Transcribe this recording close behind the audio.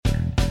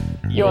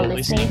You're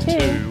listening to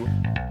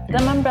The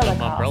Mumbrella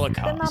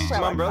Cast. The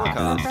Mumbrella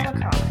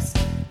Cast.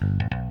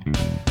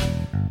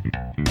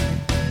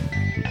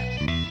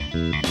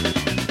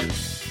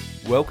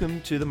 Welcome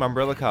to the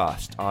Mumbrella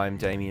Cast. I'm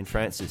Damien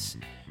Francis.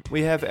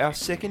 We have our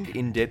second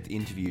in-depth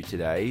interview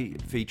today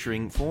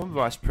featuring former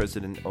Vice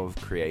President of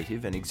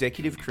Creative and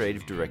Executive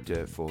Creative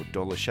Director for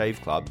Dollar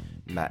Shave Club,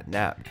 Matt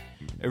Knapp.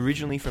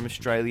 Originally from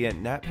Australia,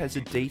 Knapp has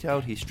a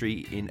detailed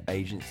history in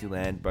agency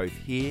land both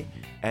here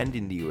and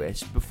in the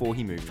US before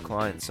he moved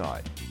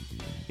client-side.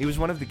 He was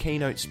one of the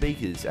keynote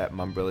speakers at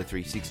Mumbrella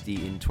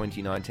 360 in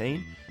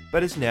 2019,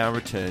 but has now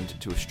returned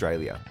to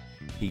Australia.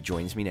 He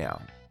joins me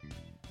now.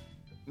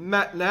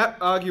 Matt Knapp,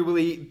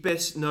 arguably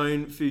best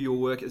known for your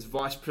work as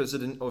Vice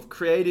President of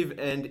Creative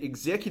and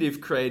Executive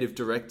Creative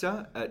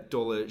Director at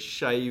Dollar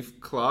Shave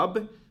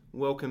Club.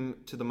 Welcome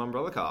to the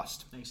Mumbrella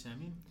Cast. Thanks,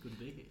 Damien. Good to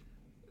be here.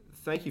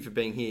 Thank you for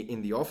being here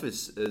in the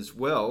office as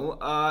well.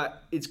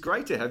 It's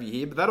great to have you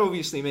here, but that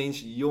obviously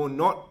means you're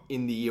not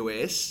in the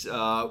US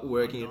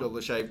working at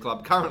Dollar Shave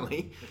Club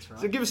currently. That's right.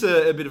 So give us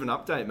a bit of an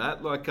update,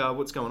 Matt.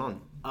 What's going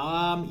on?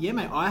 Yeah,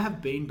 mate. I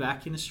have been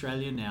back in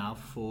Australia now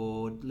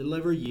for a little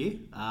over a year.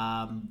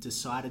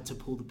 Decided to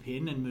pull the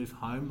pin and move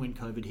home when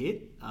COVID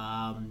hit.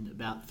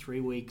 About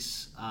 3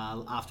 weeks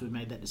after we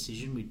made that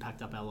decision, we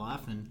packed up our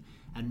life and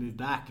moved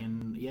back.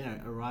 And yeah,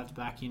 arrived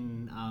back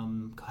in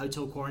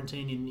hotel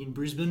quarantine in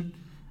Brisbane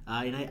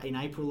in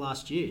April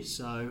last year.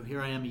 So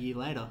here I am a year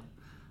later,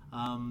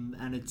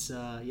 and it's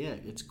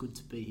good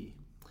to be here.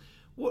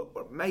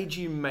 What made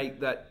you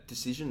make that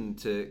decision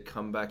to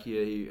come back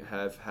here? You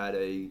have had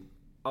a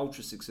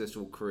ultra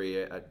successful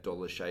career at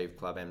Dollar Shave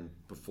Club and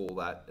before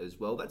that as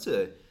well. That's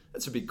a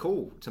big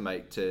call to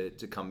make to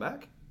come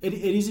back. It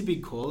is a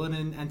big call,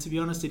 and to be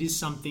honest, it is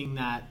something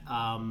that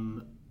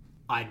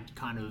I'd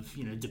kind of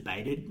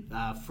debated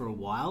for a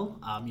while.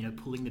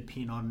 Pulling the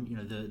pin on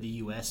the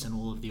US and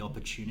all of the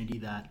opportunity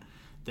that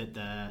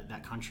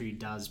country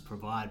does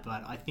provide.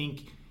 But I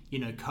think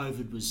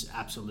COVID was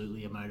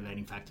absolutely a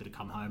motivating factor to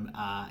come home.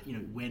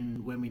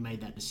 When we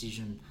made that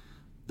decision,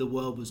 the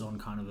world was on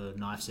kind of a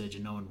knife's edge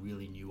and no one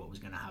really knew what was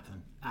going to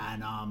happen.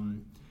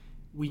 And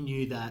we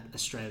knew that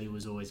Australia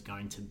was always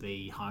going to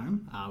be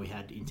home. We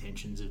had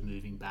intentions of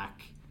moving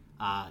back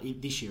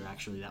this year,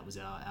 actually. That was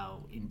our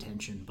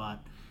intention.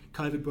 But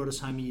COVID brought us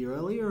home a year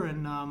earlier.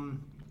 And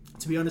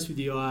to be honest with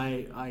you,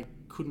 I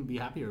couldn't be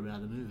happier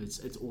about the move.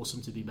 It's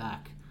awesome to be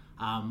back.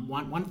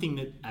 One thing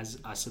that, as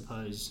I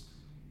suppose,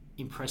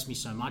 impressed me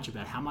so much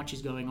about how much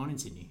is going on in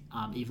Sydney,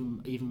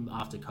 even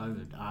after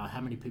COVID. How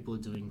many people are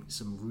doing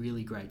some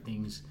really great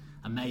things,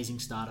 amazing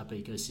startup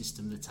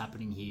ecosystem that's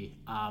happening here,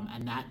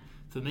 and that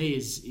for me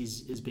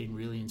has been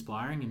really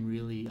inspiring and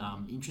really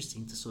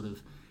interesting to sort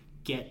of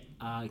get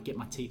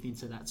my teeth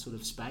into that sort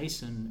of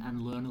space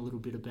and learn a little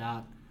bit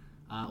about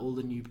all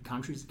the new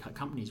companies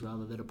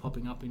that are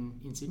popping up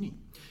in Sydney.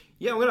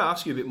 Yeah, I'm going to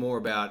ask you a bit more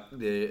about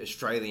the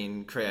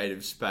Australian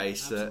creative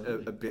space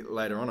a bit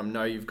later on. I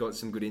know you've got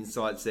some good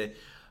insights there.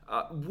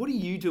 What are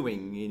you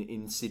doing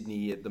in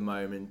Sydney at the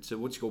moment?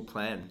 What's your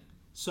plan?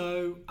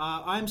 So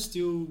I'm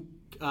still...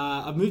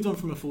 I've moved on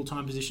from a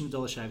full-time position at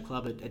Dollar Shave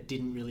Club. It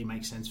didn't really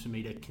make sense for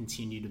me to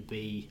continue to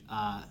be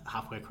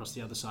halfway across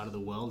the other side of the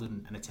world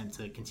and attempt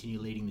to continue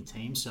leading the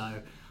team.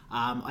 So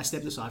I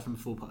stepped aside from a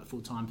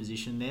full-time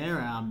position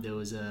there. There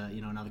was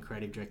another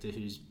creative director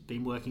who's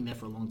been working there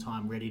for a long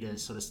time, ready to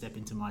sort of step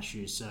into my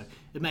shoes. So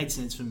it made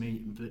sense for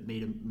me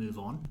to move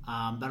on.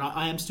 But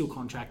I am still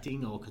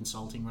contracting or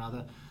consulting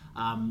rather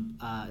on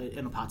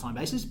a part-time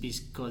basis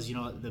because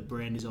the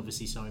brand is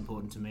obviously so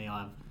important to me.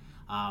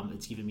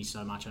 It's given me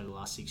so much over the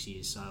last 6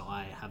 years, so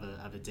I have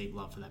a deep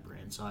love for that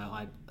brand. So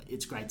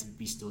it's great to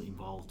be still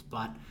involved,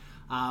 but.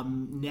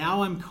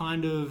 Now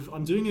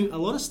I'm doing a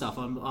lot of stuff.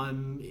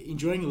 I'm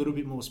enjoying a little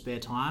bit more spare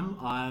time.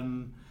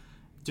 I'm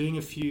doing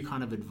a few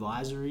kind of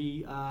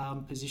advisory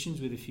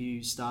positions with a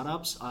few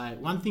startups.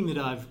 One thing that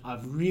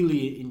I've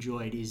really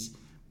enjoyed is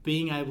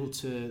being able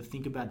to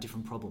think about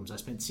different problems. I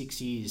spent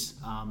 6 years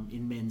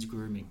in men's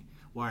grooming,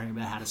 worrying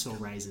about how to sell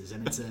razors,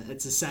 and it's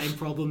the same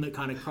problem that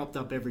kind of cropped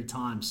up every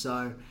time.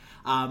 So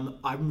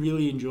I'm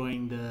really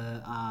enjoying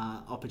the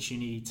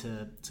opportunity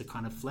to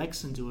kind of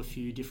flex and do a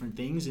few different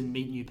things and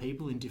meet new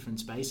people in different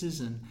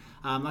spaces. And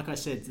like I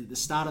said, the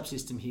startup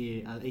system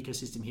here,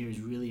 ecosystem here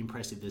is really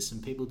impressive. There's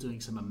some people doing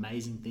some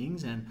amazing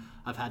things, and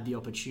I've had the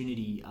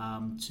opportunity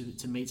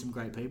to meet some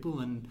great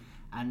people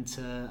and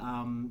to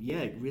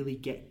really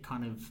get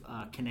kind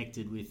of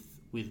connected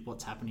with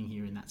what's happening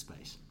here in that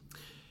space.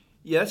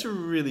 Yeah, that's a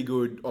really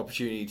good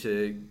opportunity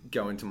to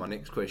go into my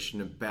next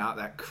question about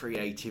that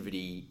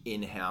creativity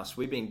in-house.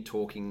 We've been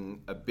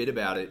talking a bit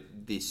about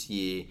it this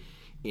year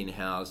in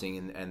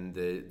housing and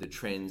the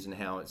trends and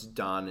how it's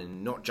done,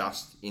 and not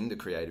just in the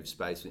creative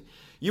space.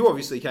 You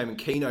obviously came and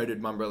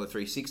keynoted Mumbrella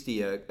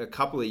 360 a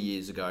couple of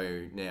years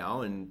ago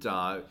now, and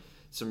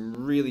some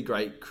really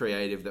great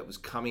creative that was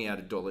coming out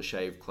of Dollar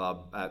Shave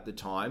Club at the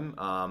time.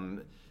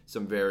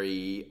 Some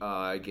very,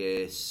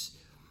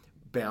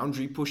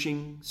 boundary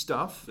pushing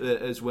stuff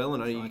as well.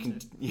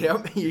 And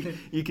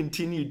you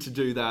continued to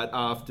do that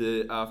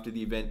after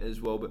the event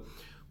as well. But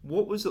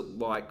what was it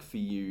like for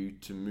you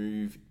to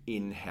move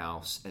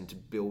in-house and to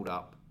build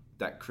up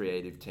that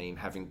creative team,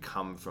 having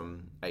come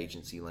from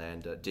agency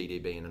land,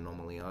 DDB and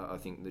Anomaly, I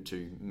think the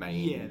two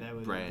main they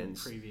were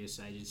brands. The previous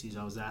agencies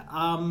I was at.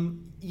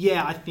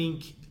 I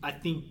think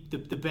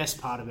the best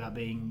part about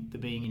being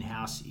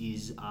in-house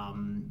is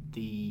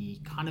the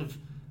kind of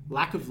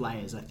lack of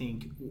layers, I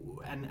think,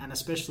 and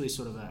especially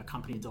sort of a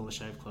company at Dollar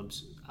Shave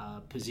Club's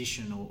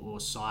position or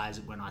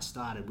size. When I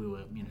started, we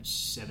were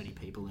 70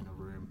 people in a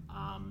room,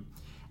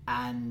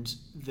 and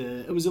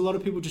it was a lot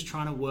of people just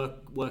trying to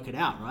work it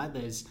out. Right,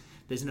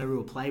 there's no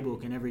real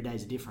playbook, and every day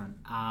is different.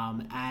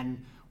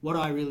 And what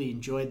I really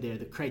enjoyed there,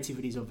 that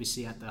creativity is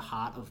obviously at the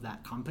heart of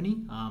that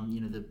company.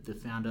 The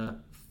founder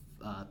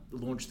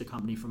launched the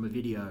company from a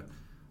video.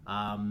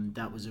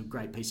 That was a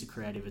great piece of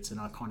creative. It's an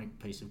iconic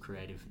piece of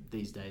creative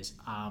these days.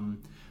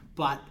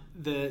 But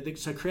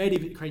so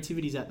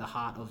creativity is at the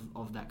heart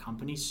of that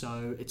company.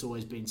 So it's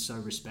always been so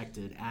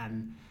respected.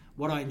 And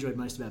what I enjoyed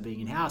most about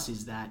being in-house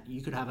is that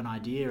you could have an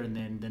idea and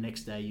then the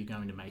next day you're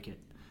going to make it.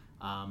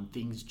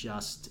 Things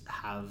just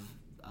have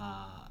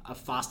a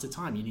faster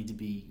time. You need to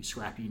be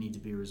scrappy, you need to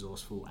be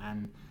resourceful,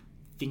 and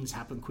things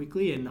happen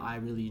quickly, and I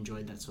really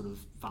enjoyed that sort of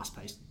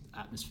fast-paced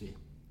atmosphere.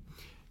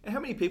 And how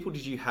many people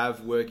did you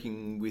have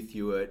working with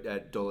you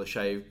at Dollar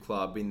Shave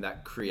Club in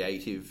that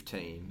creative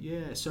team?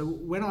 Yeah, so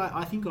when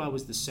I think I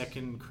was the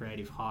second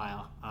creative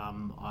hire,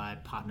 I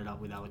partnered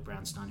up with Alec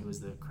Brownstein, who was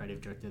the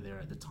creative director there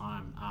at the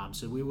time.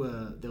 So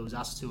there was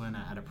us two and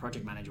a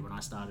project manager when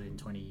I started in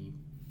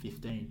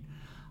 2015.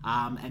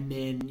 And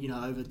then,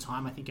 over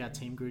time, I think our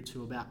team grew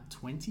to about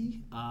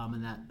 20,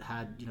 and that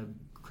had,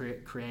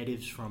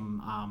 creatives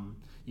from,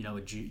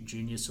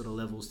 junior sort of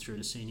levels through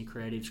to senior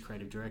creatives,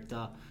 creative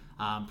director,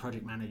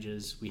 project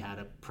managers. We had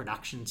a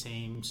production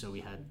team, so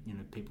we had,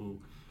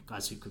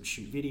 guys who could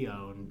shoot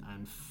video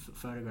and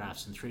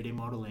photographs and 3D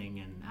modeling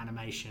and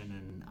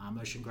animation and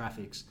motion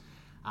graphics,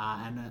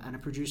 and a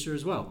producer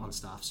as well on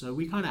staff. So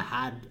we kind of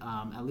had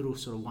a little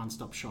sort of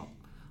one-stop shop.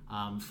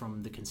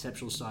 From the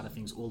conceptual side of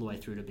things all the way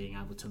through to being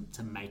able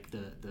to make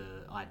the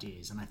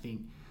ideas. And I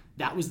think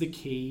that was the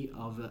key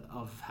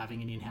of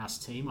having an in-house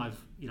team.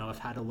 I've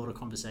had a lot of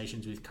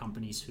conversations with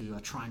companies who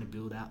are trying to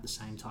build out the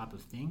same type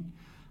of thing.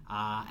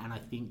 And I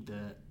think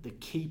the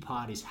key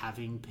part is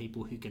having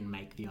people who can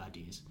make the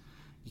ideas.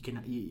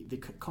 The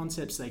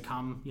concepts, they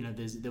come,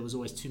 there was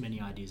always too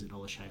many ideas at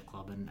Dollar Shave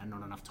Club and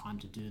not enough time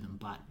to do them.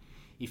 But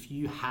if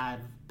you have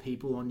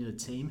people on your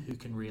team who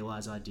can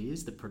realize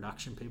ideas, the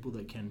production people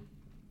that can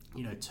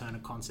turn a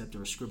concept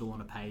or a scribble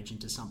on a page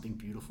into something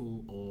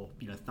beautiful, or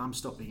thumb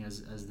stopping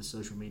as the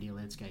social media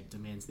landscape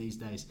demands these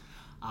days,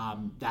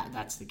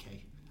 that's the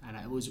key. And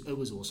it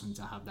was awesome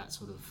to have that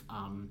sort of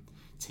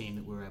team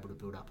that we were able to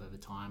build up over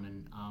time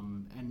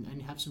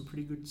and have some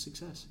pretty good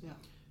success. Yeah.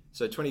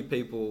 So 20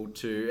 people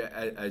to,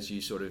 as you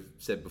sort of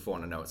said before,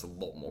 and I know it's a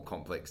lot more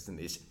complex than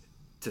this,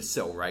 to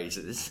sell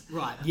razors.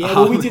 Right. Yeah.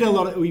 Well, we did a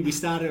lot of. We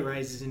started at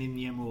razors, and in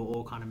the end, we were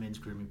all kind of men's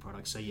grooming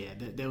products. So yeah,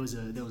 there was a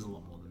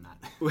lot more than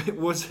that.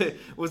 Was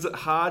it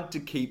hard to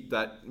keep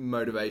that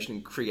motivation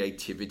and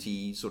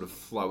creativity sort of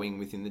flowing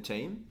within the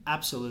team?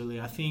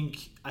 Absolutely. I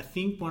think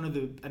one of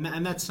the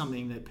and that's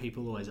something that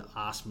people always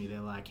ask me.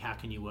 They're like, how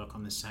can you work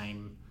on the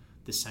same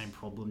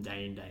problem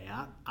day in, day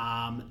out?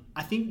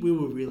 I think we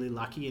were really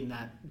lucky in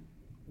that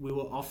we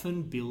were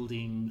often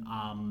building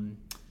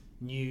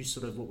new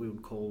sort of what we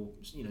would call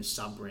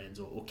sub brands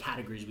or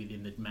categories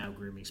within the male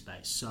grooming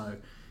space. So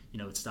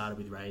it started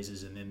with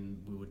razors, and then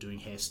we were doing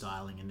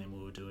hairstyling, and then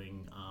we were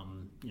doing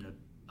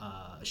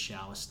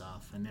shower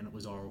stuff, and then it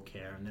was oral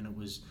care, and then it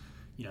was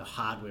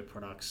hardware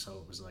products. So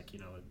it was like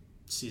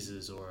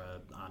scissors or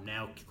a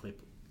nail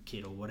clip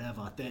kit or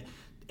whatever.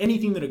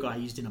 Anything that a guy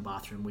used in a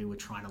bathroom, we were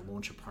trying to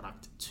launch a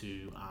product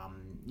to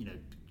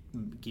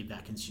give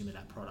that consumer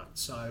that product.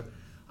 So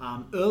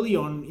early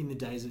on in the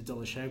days of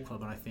Dollar Shave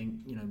Club, and I think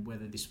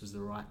whether this was the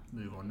right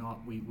move or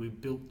not, we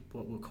built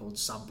what were called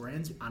sub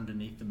brands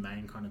underneath the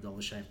main kind of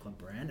Dollar Shave Club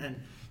brand, and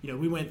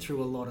we went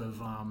through a lot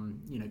of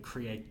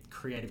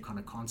creative kind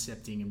of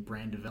concepting and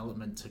brand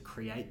development to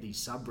create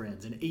these sub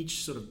brands, and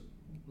each sort of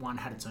one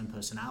had its own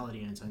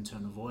personality and its own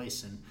tone of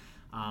voice, and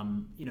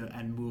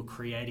and we were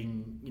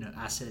creating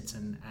assets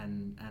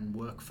and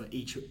work for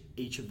each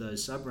of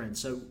those sub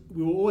brands. So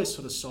we were always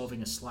sort of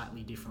solving a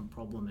slightly different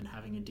problem and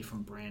having a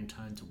different brand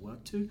tone to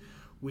work to,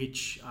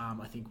 which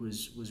I think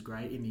was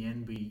great. In the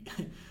end, we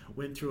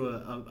went through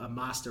a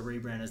master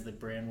rebrand as the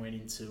brand went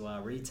into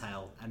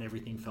retail, and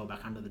everything fell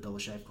back under the Dollar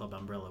Shave Club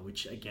umbrella,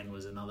 which again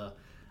was another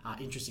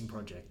interesting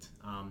project.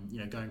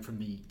 Going from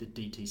the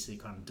DTC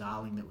kind of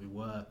darling that we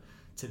were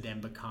to then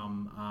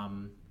become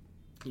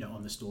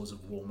on the stores of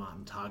Walmart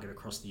and Target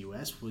across the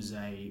US was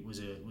a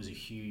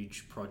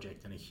huge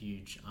project and a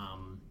huge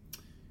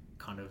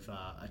kind of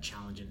a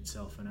challenge in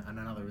itself, and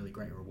another really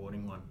great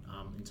rewarding one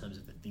in terms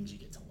of the things you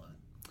get to learn.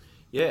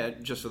 Yeah,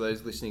 just for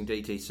those listening,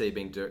 DTC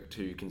being direct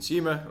to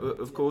consumer,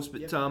 of course,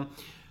 but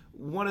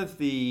One of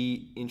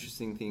the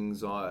interesting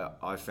things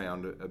I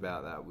found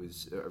about that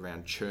was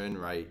around churn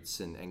rates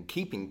and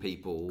keeping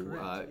people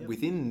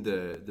within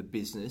the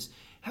business.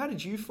 How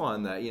did you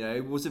find that?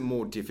 Was it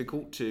more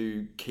difficult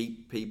to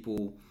keep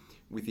people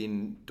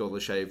within Dollar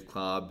Shave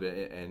Club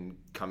and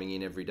coming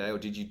in every day, or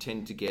did you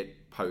tend to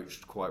get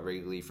poached quite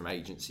regularly from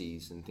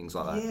agencies and things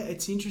like that? Yeah,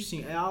 it's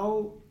interesting.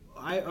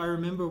 I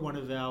remember one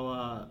of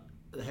our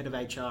the head of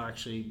HR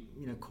actually,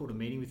 called a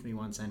meeting with me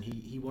once, and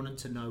he wanted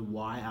to know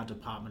why our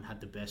department had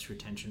the best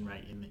retention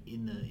rate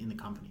in the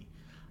company,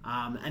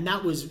 and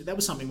that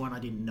was something I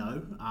didn't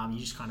know. You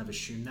just kind of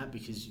assume that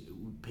because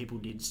people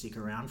did stick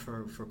around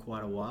for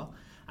quite a while,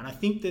 and I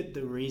think that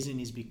the reason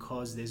is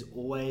because there's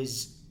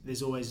always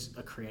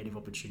a creative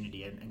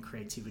opportunity, and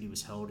creativity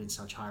was held in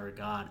such high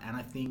regard, and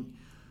I think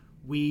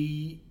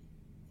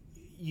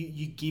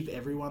you give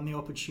everyone the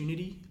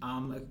opportunity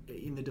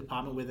in the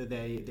department, whether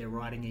they're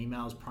writing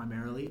emails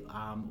primarily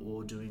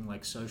or doing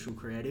like social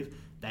creative.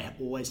 They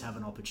always have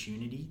an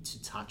opportunity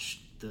to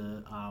touch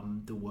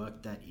the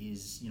work that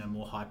is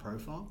more high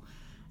profile.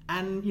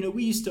 And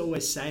we used to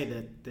always say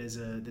that there's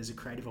a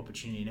creative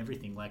opportunity in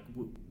everything. Like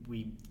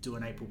we do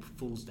an April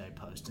Fool's Day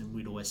post, and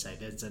we'd always say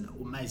there's an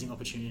amazing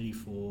opportunity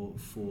for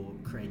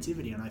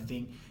creativity. And I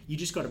think you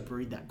just got to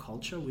breed that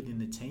culture within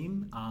the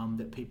team,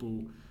 that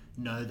people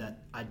know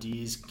that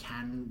ideas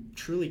can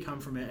truly come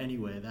from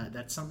anywhere.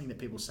 That's something that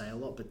people say a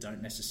lot but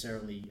don't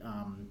necessarily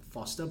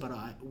foster, but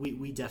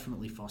we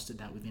definitely fostered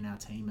that within our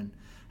team,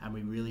 and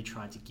we really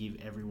tried to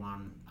give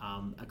everyone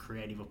a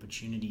creative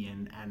opportunity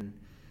and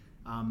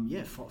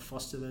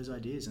foster those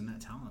ideas and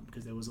that talent,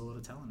 because there was a lot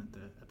of talent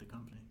at the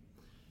company.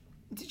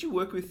 Did you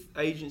work with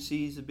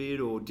agencies a bit,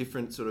 or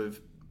different sort of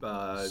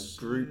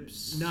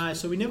groups? No,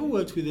 so we never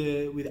worked with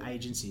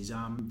agencies.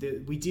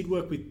 We did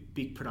work with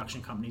big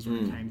production companies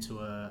when it came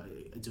to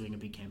doing a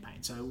big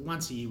campaign. So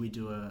once a year we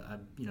do a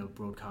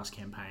broadcast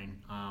campaign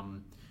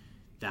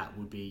that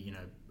would be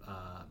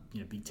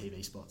big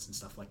TV spots and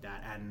stuff like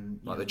that, and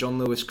like the John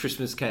Lewis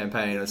Christmas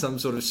campaign or some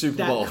sort of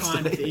Super Bowl.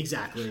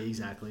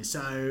 Exactly.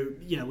 So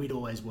we'd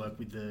always work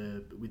with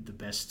the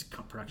best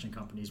production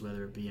companies,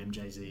 whether it be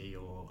MJZ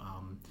or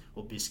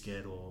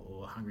Biscuit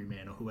or Hungry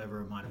Man or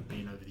whoever it might have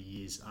been over the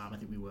years. I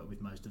think we worked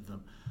with most of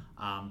them.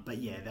 But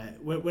yeah,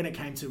 when it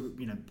came to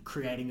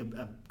creating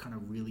a kind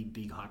of really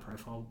big high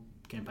profile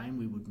campaign,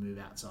 we would move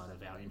outside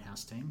of our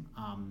in-house team,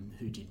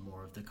 who did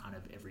more of the kind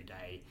of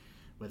everyday,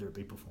 whether it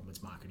be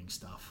performance marketing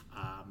stuff,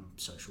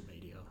 social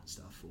media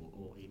stuff,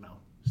 or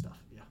email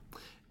stuff. Yeah.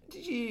 Do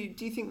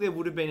you think there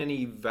would have been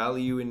any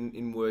value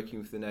in working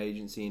with an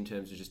agency in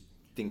terms of just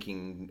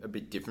thinking a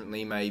bit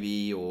differently,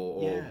 maybe,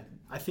 or? Yeah,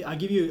 I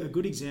give you a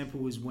good example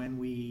was when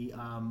we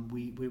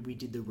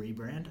did the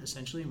rebrand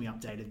essentially, and we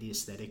updated the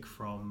aesthetic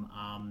from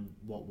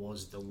what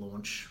was the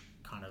launch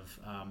kind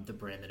of the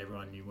brand that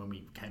everyone knew when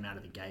we came out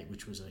of the gate,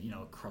 which was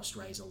a crossed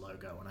razor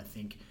logo, and I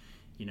think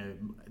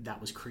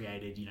that was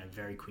created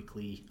very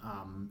quickly.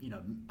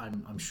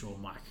 I'm sure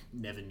Mike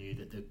never knew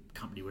that the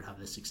company would have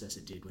the success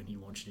it did when he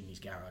launched it in his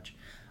garage.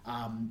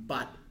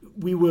 But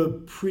we were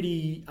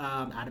pretty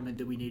adamant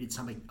that we needed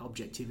some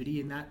objectivity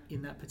in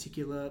that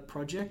particular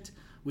project.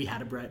 We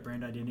had a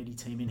brand identity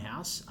team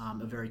in-house,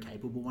 a very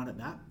capable one at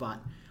that, but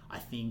I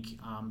think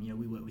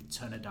we worked with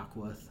Turner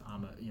Duckworth,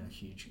 a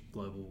huge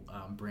global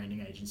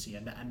branding agency,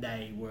 and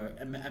they were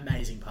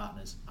amazing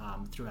partners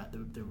throughout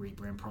the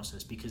rebrand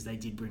process, because they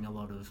did bring a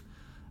lot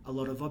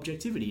of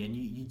objectivity, and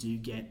you do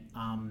get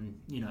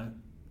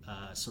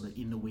sort of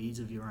in the weeds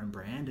of your own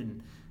brand,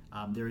 and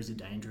there is a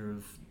danger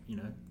of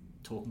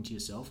talking to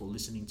yourself or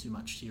listening too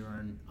much to your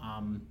own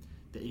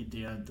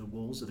the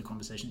walls of the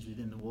conversations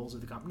within the walls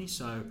of the company.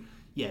 So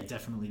yeah,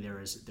 definitely there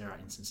are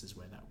instances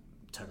where that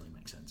totally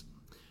makes sense.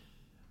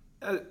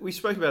 We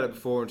spoke about it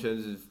before in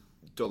terms of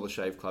Dollar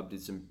Shave Club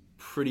did some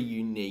pretty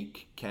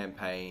unique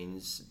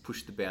campaigns,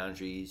 pushed the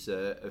boundaries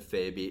a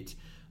fair bit,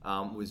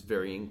 was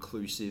very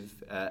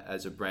inclusive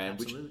as a brand.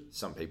 Absolutely. Which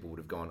some people would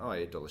have gone, oh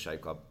yeah, Dollar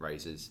Shave Club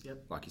raises,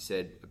 Yep. like you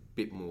said, a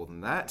bit more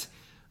than that,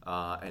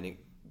 and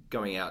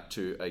going out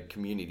to a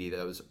community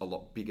that was a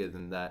lot bigger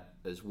than that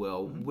as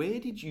well. Mm-hmm. Where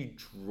did you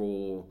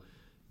draw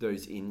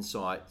those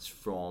insights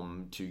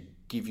from to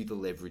give you the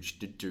leverage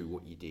to do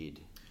what you did?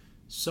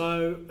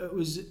 So it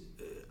was,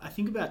 I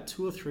think about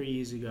 2 or 3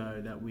 years ago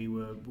that we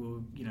were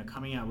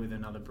coming out with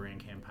another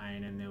brand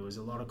campaign, and there was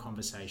a lot of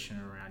conversation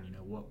around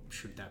what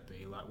should that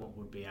be, like what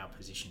would be our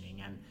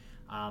positioning,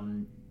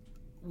 and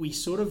we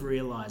sort of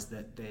realised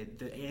that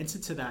the answer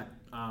to that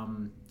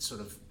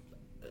sort of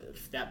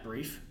that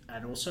brief,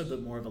 and also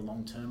but more of a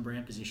long-term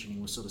brand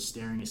positioning, was sort of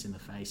staring us in the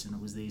face, and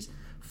it was these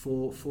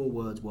four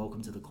words: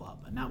 welcome to the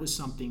club. And that was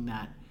something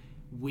that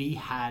we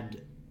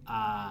had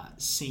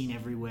seen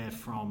everywhere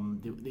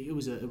from it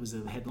was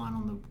a headline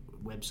on the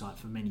website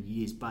for many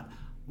years, but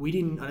I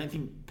don't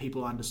think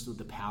people understood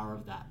the power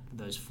of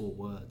those 4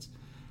 words,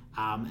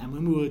 and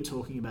when we were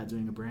talking about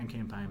doing a brand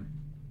campaign,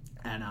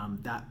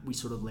 and that we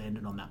sort of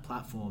landed on that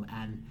platform,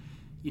 and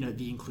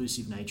the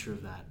inclusive nature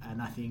of that. And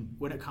I think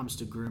when it comes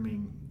to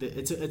grooming,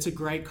 it's a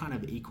great kind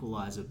of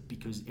equalizer,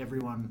 because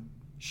everyone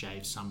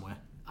shaves somewhere.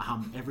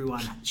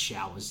 Everyone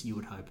showers, you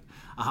would hope.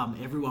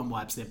 Everyone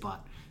wipes their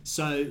butt.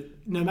 So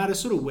no matter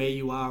sort of where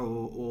you are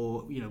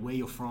or where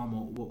you're from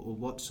or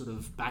what sort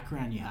of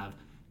background you have,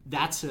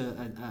 that's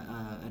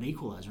an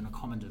equalizer and a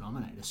common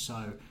denominator.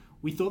 So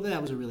we thought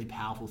that was a really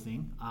powerful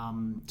thing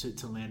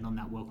to land on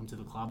that welcome to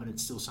the club, and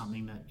it's still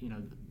something that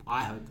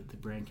I hope that the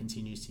brand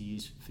continues to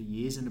use for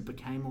years, and it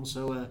became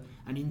also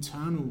an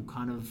internal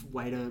kind of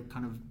way to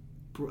kind of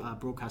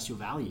broadcast your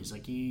values.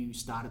 Like, you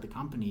started the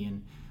company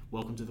and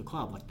welcome to the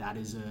club, like that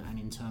is an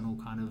internal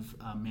kind of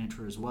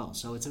mantra as well.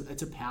 So it's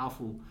a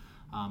powerful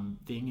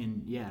thing,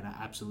 and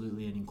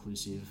absolutely an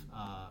inclusive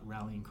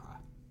rallying cry.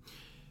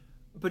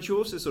 But you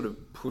also sort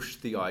of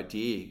pushed the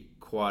idea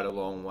quite a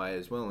long way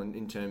as well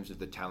in terms of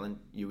the talent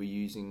you were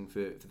using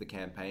for the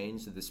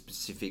campaigns, the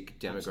specific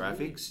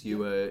demographics you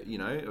were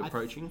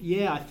approaching.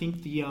 I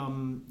think the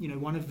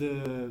one of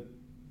the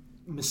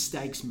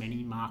mistakes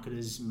many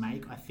marketers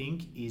make, I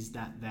think, is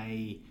that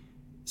they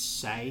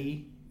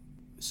say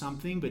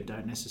something but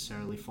don't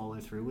necessarily follow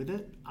through with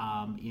it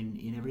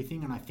in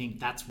everything. And I think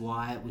that's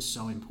why it was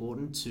so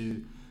important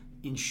to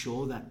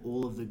ensure that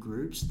all of the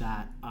groups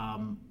that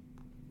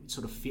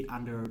sort of fit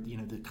under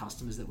the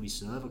customers that we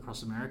serve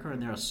across America,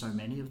 and there are so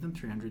many of them,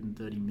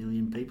 330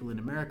 million people in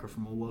America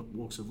from all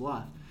walks of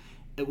life,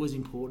 it was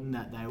important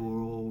that they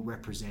were all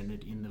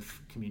represented in the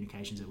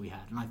communications that we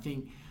had. And I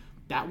think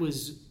that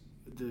was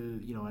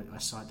I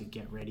cite the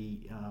Get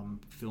Ready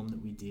film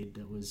that we did,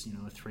 that was a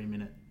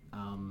 3-minute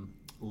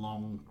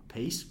long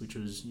piece, which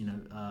was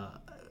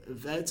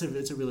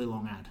it's a really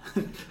long ad,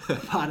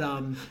 but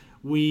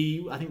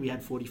I think we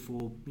had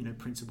 44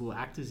 principal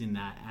actors in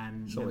that,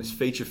 and it's almost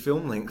feature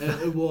film length.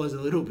 It was a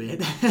little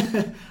bit,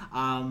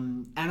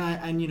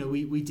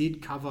 we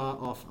did cover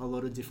off a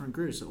lot of different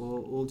groups,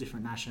 all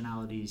different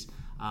nationalities,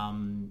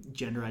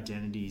 gender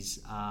identities,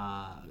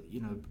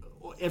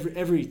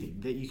 everything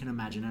that you can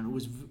imagine, and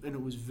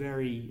it was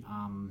very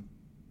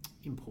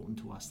important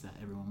to us that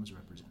everyone was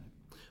represented.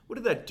 What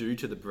did that do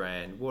to the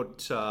brand?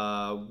 What sort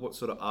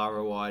of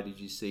ROI did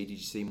you see? Did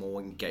you see more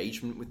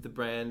engagement with the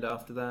brand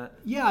after that?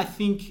 Yeah, I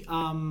think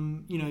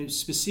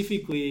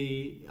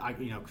specifically, a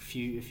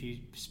few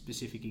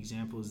specific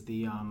examples.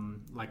 The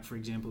for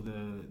example,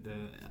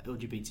 the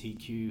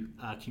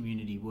LGBTQ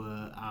community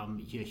were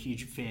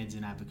huge fans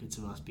and advocates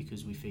of us,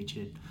 because we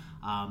featured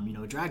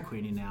a drag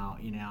queen in our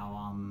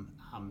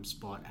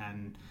spot,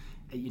 and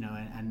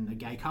a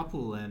gay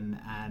couple,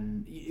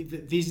 and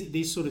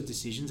these sort of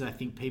decisions. I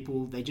think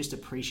people, they just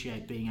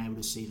appreciate being able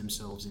to see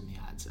themselves in the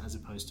ads, as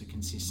opposed to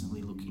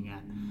consistently looking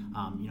at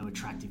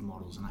attractive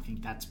models. And I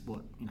think that's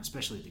what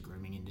especially the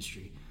grooming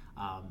industry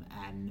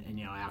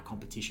and our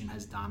competition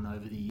has done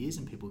over the years,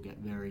 and people get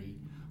very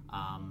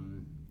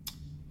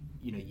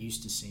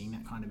used to seeing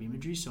that kind of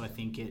imagery. So I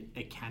think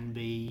it can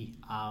be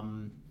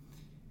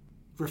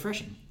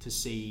refreshing to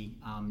see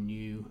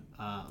new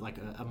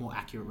a more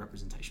accurate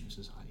representation of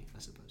society, I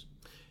suppose.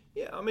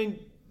 Yeah, I mean,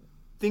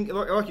 think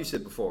like you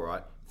said before,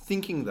 right?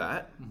 Thinking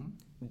that,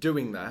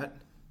 doing that,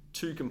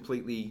 two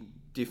completely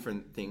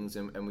different things,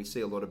 and we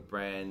see a lot of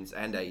brands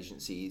and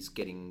agencies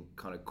getting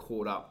kind of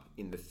caught up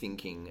in the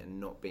thinking and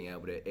not being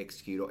able to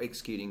execute, or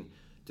executing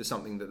to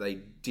something that they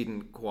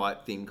didn't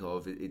quite think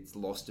of. It's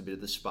lost a bit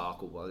of the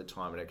sparkle by the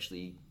time it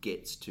actually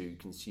gets to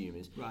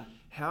consumers. Right.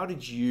 How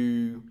did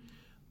you,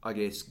 I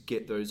guess,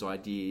 get those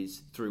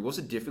ideas through? Was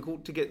it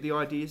difficult to get the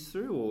ideas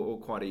through, or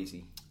quite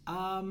easy?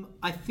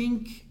 I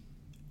think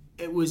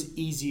it was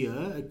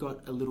easier. It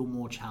got a little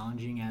more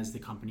challenging as the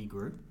company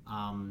grew.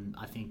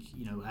 I think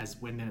as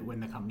when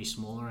the company's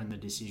smaller and the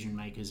decision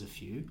makers are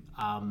few,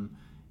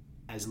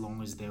 as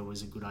long as there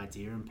was a good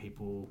idea and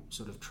people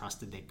sort of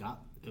trusted their gut,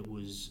 it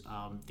was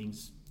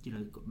things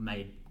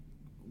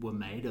were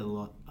made a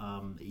lot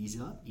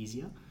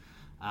easier.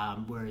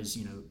 Whereas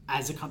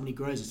as a company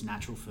grows, it's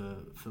natural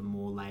for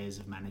more layers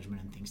of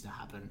management and things to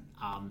happen.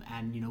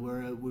 And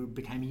we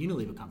became a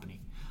Unilever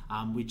company,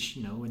 which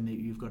when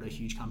you've got a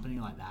huge company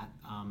like that,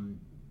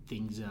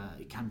 things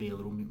it can be a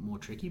little bit more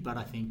tricky. But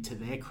I think to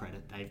their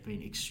credit, they've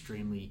been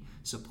extremely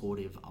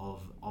supportive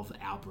of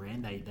our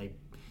brand. They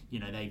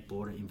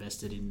bought it,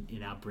 invested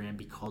in our brand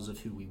because of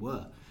who we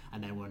were,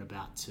 and they weren't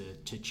about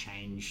to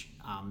change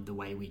the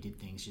way we did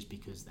things just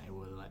because they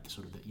were like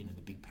sort of the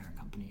big parent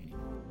company anymore.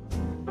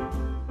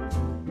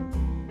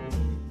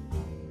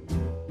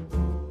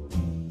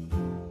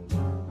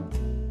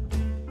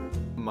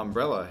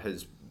 Mumbrella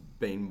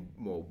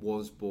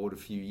was bought a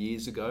few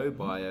years ago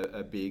by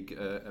a big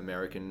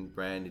American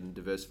brand in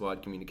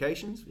diversified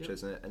communications, which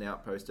has an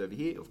outpost over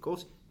here. Of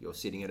course, you're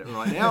sitting at it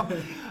right now.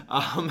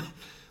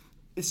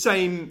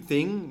 Same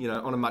thing,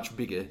 on a much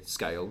bigger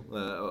scale,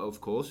 of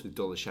course, with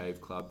Dollar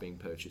Shave Club being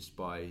purchased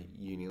by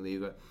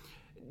Unilever.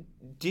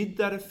 Did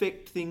that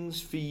affect things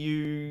for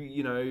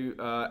you,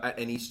 at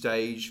any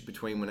stage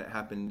between when it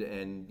happened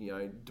and,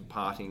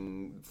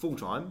 departing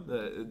full-time,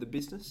 the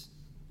business?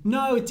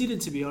 No, it didn't,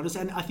 to be honest.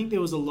 And I think there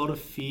was a lot of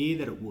fear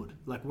that it would.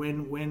 Like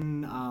when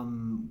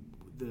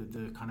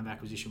the kind of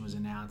acquisition was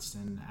announced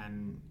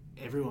and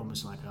everyone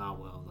was like, oh,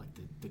 well, like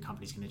the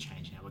company's going to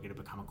change now. We're going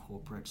to become a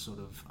corporate sort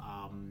of,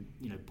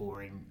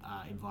 boring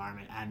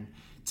environment. And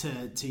to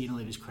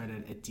Unilever's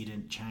credit, it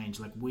didn't change.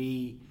 Like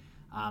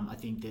I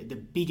think that the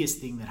biggest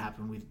thing that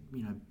happened with,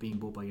 being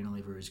bought by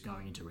Unilever is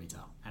going into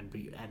retail and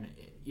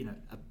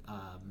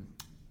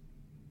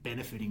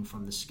benefiting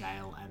from the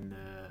scale and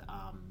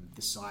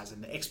the size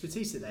and the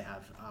expertise that they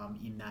have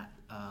in that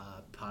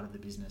part of the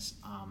business.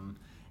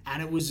 And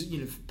it was,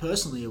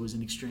 personally, it was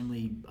an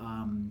extremely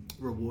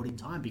rewarding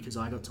time because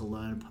I got to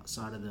learn a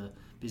side of the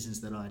business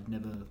that I'd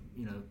never,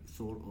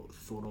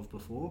 thought of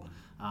before.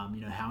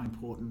 How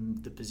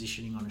important the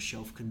positioning on a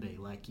shelf can be.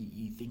 Like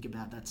you think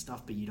about that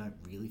stuff, but you don't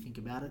really think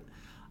about it.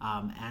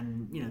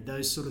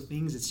 Those sort of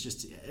things.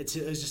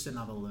 It was just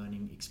another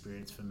learning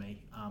experience for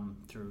me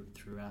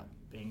throughout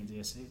being at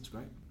DSC. It's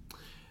great.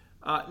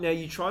 Now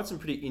you tried some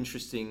pretty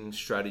interesting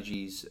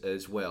strategies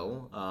as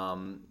well.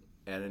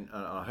 And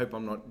I hope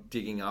I'm not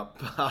digging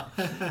up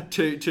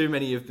too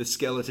many of the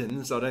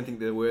skeletons. I don't think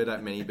there were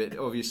that many, but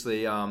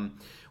obviously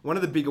one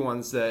of the bigger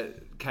ones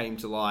that came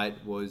to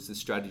light was the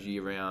strategy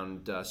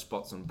around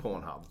spots on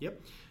Pornhub.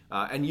 Yep.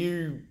 And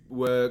you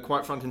were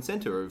quite front and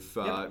centre of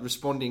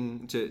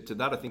responding to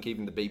that. I think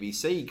even the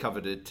BBC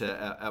covered it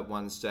at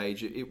one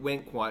stage. It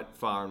went quite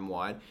far and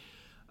wide.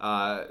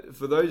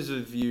 For those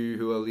of you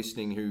who are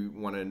listening who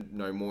want to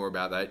know more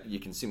about that, you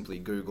can simply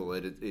Google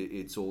it.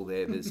 It's all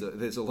there.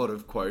 There's a lot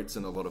of quotes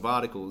and a lot of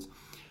articles.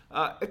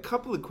 A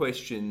couple of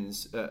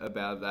questions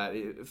about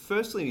that.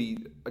 Firstly,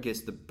 I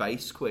guess the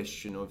base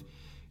question of,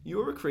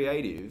 you're a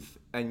creative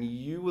and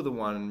you were the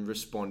one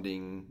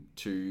responding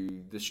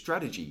to the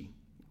strategy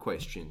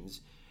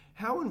questions.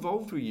 How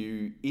involved were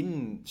you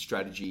in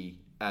strategy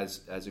as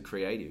a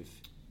creative?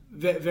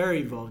 Very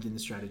involved in the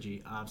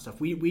strategy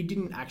stuff. We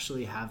didn't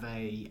actually have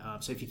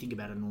so if you think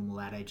about a normal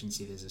ad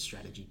agency, there's a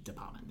strategy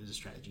department, there's a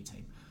strategy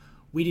team.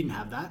 We didn't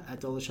have that at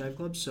Dollar Shave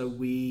Club, so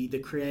the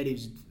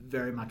creatives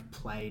very much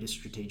played a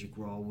strategic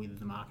role with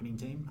the marketing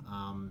team.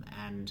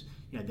 And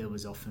there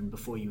was often,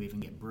 before you even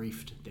get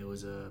briefed, there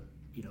was a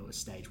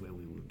stage where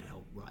we would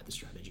help write the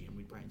strategy and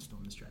we'd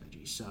brainstorm the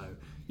strategy. So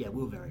yeah,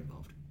 we were very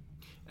involved.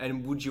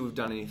 And would you have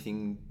done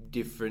anything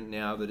different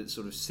now that it's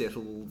sort of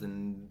settled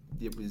and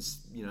it was,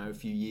 a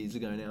few years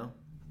ago now?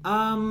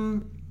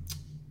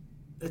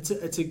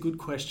 It's a good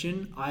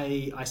question.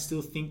 I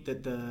still think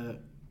that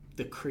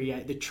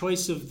the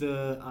choice of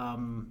the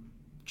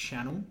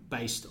channel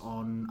based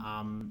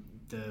on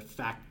the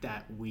fact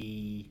that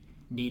we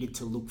needed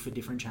to look for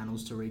different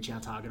channels to reach our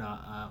target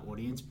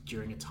audience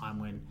during a time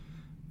when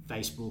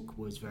Facebook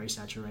was very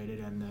saturated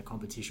and the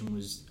competition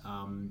was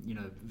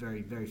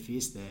very, very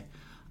fierce there.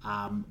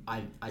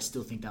 I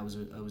still think that was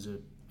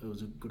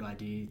a good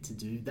idea to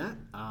do that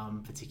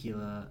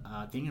particular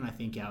thing, and I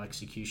think our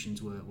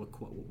executions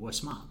were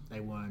smart. They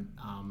weren't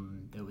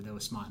they were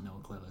smart and they were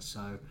clever.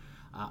 So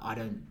I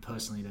don't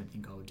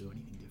think I would do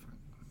anything different.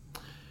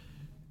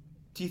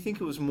 Do you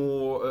think it was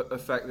more a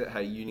fact that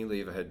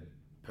Unilever had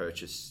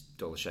purchased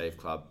Dollar Shave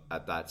Club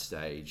at that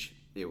stage?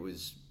 It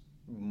was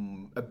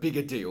a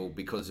bigger deal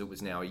because it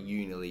was now a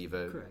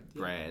Unilever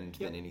brand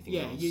than anything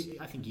else.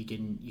 I think you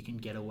can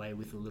get away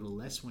with a little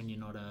less when you're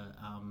not a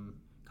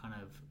kind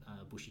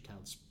of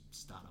bushy-tailed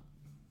startup.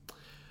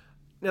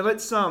 Now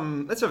let's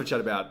have a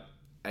chat about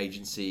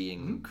agency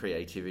and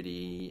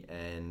creativity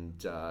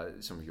and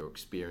some of your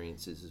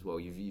experiences as well.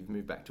 You've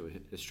moved back to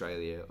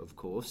Australia, of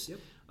course. Yep.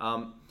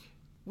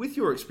 With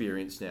your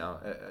experience now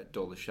at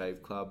Dollar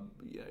Shave Club,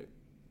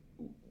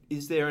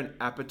 is there an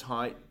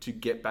appetite to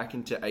get back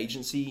into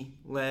agency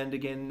land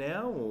again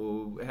now,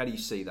 or how do you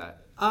see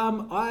that?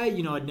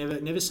 I'd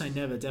never say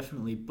never,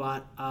 definitely,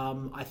 but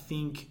I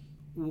think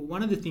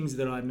one of the things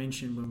that I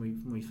mentioned when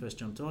we first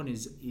jumped on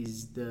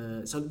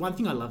so one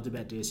thing I loved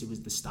about DSC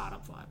was the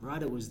startup vibe,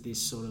 right? It was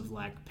this sort of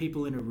like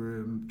people in a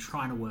room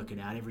trying to work it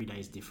out. Every day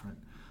is different,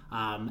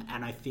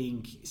 and I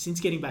think since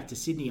getting back to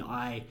Sydney,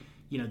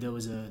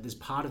 there's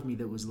part of me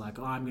that was like,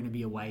 I'm going to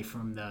be away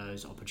from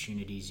those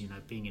opportunities.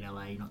 Being in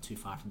LA, not too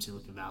far from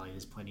Silicon Valley,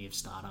 there's plenty of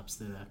startups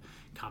that are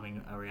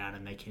coming around,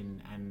 and they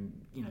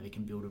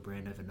can build a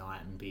brand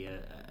overnight and be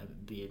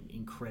an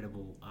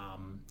incredible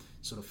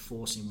sort of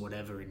force in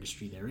whatever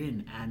industry they're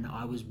in. And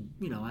I was,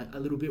 a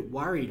little bit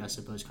worried, I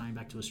suppose, coming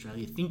back to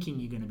Australia, thinking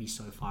you're going to be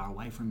so far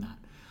away from that.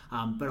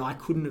 But I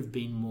couldn't have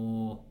been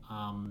more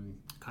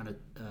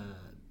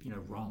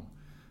wrong.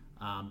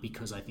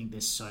 Because I think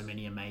there's so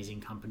many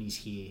amazing companies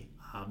here.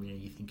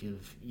 You think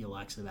of your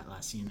likes of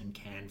Atlassian and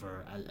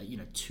Canva,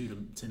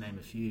 to name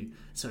a few.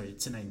 Sorry,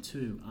 to name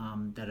two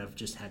that have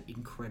just had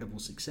incredible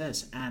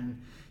success.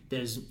 And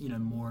there's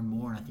more and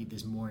more, and I think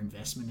there's more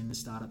investment in the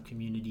startup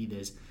community.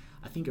 There's,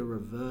 I think, a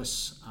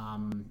reverse.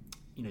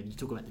 You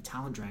talk about the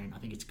talent drain. I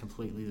think it's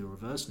completely the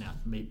reverse now.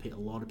 A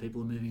lot of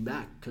people are moving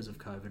back because of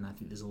COVID. And I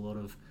think there's a lot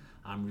of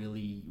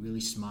really, really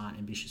smart,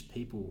 ambitious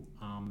people,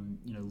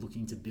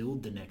 looking to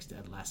build the next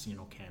Atlassian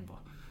or Canva.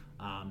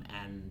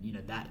 And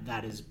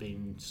that has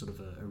been sort of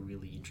a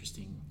really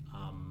interesting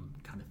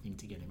kind of thing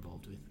to get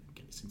involved with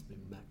since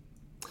moving back.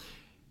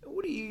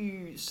 What do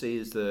you see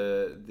as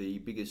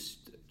the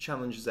biggest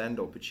challenges and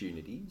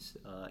opportunities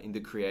in the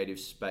creative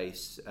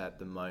space at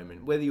the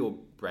moment, whether you're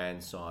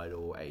brand side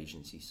or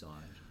agency side?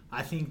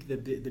 I think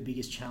the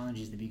biggest challenge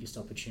is the biggest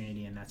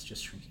opportunity, and that's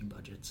just shrinking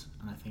budgets.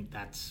 And I think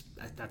that's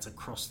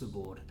across the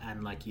board.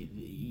 And like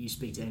you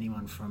speak to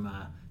anyone from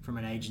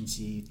an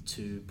agency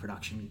to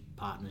production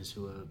partners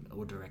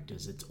or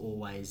directors, it's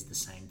always the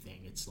same thing.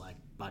 It's like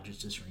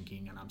budgets are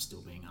shrinking, and I'm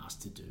still being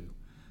asked to do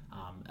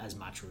as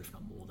much, or if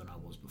not more, than I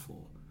was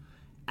before.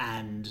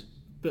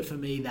 But for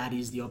me, that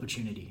is the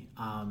opportunity.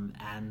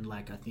 And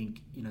like I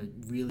think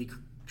really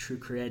true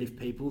creative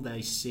people,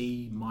 they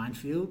see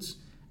minefields.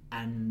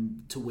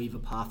 And to weave a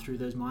path through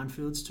those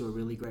minefields to a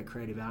really great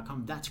creative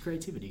outcome, that's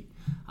creativity.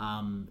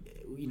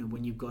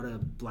 When you've got a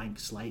blank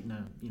slate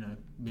and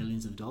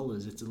millions of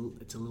dollars, it's a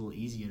little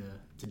easier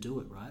to do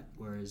it, right?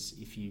 Whereas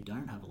if you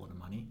don't have a lot of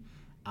money,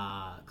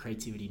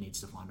 creativity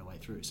needs to find a way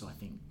through. So I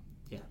think,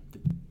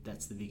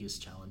 that's the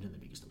biggest challenge and the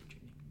biggest opportunity.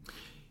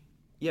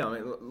 Yeah,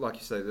 I mean, like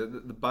you say,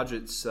 the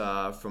budgets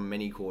from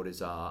many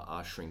quarters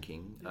are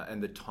shrinking,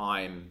 and the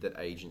time that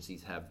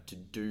agencies have to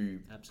do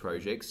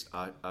projects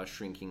are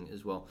shrinking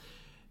as well.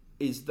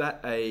 Is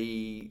that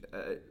a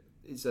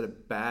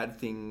bad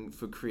thing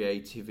for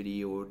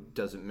creativity, or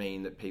does it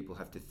mean that people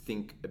have to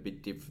think a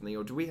bit differently,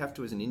 or do we have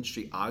to, as an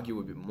industry, argue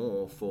a bit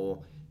more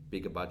for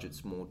bigger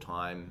budgets, more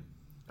time,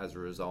 as a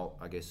result,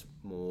 I guess,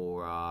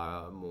 more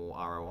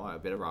ROI, a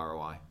better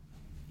ROI?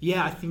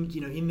 Yeah, I think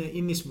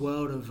in this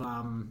world of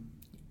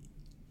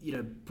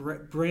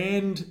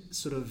brand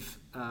sort of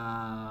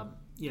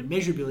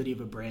measurability of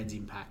a brand's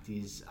impact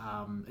is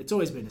it's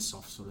always been a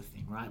soft sort of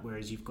thing, right?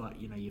 Whereas you've got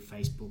your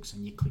Facebooks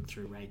and your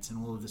click-through rates and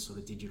all of the sort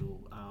of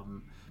digital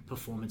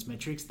performance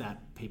metrics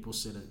that people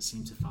sort of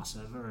seem to fuss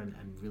over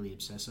and really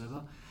obsess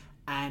over.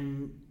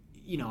 And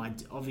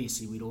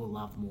obviously we'd all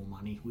love more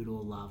money, we'd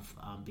all love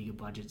bigger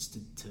budgets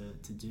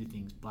to do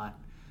things, but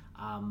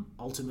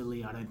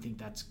ultimately, I don't think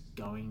that's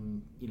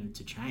going,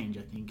 to change.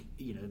 I think,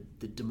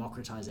 the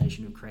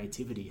democratization of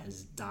creativity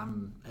has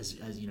done as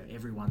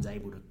everyone's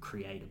able to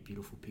create a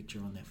beautiful picture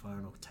on their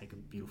phone or take a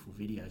beautiful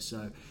video.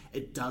 So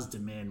it does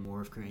demand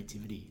more of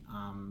creativity,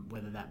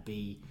 whether that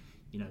be,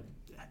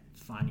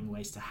 finding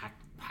ways to hack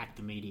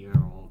the media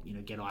or,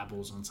 get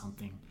eyeballs on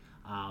something.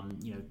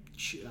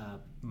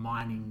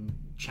 Mining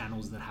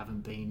channels that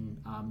haven't been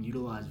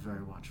utilized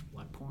very much,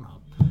 like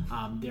Pornhub.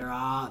 There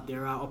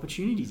are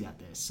opportunities out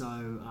there. So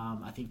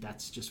I think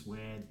that's just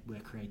where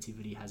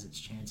creativity has its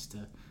chance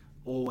to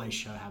always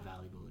show how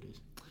valuable it is.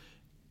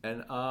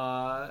 And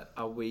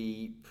are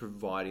we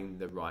providing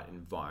the right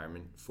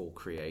environment for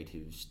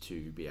creatives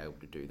to be able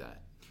to do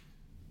that?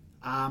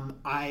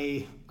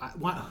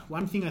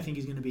 One thing I think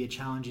is going to be a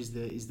challenge is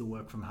the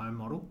work from home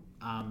model.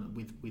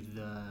 With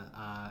the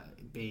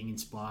being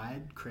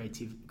inspired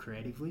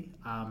creatively.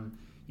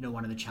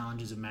 One of the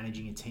challenges of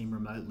managing a team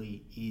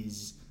remotely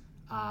is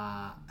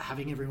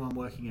having everyone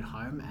working at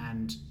home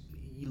and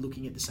you're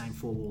looking at the same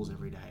four walls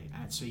every day,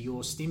 and so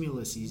your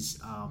stimulus is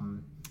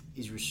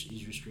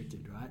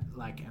restricted,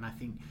 right? And I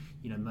think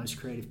most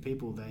creative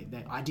people, they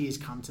ideas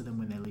come to them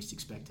when they're least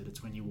expected.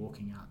 It's when you're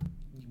walking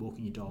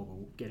your dog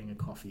or getting a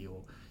coffee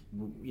or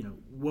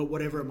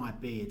whatever it might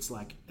be. It's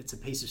like it's a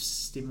piece of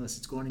stimulus.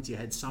 It's gone into your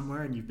head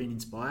somewhere and you've been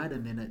inspired,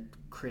 and then it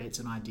creates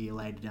an idea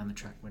later down the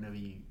track whenever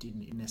you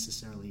didn't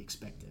necessarily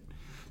expect it.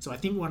 So I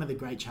think one of the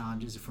great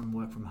challenges from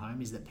work from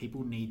home is that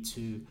people need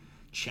to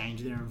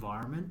change their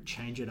environment,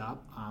 change it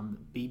up,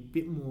 be a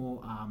bit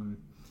more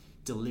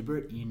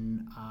deliberate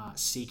in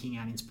seeking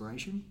out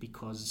inspiration,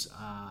 because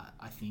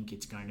I think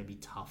it's going to be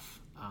tough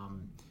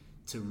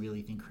to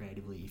really think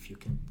creatively if you're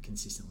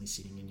consistently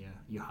sitting in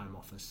your home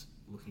office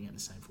looking at the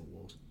same four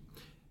walls.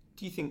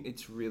 Do you think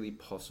it's really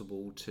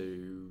possible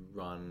to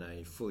run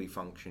a fully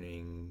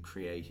functioning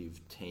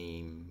creative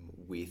team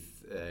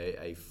with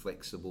a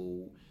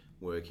flexible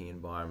working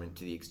environment,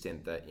 to the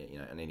extent that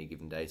on any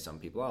given day some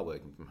people are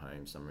working from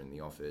home, some are in the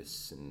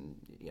office, and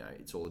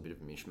it's all a bit of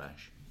a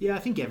mishmash? Yeah, I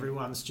think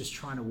everyone's just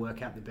trying to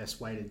work out the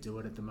best way to do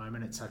it at the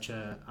moment. It's such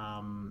a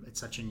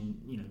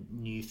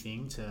new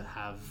thing to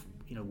have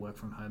work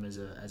from home as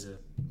a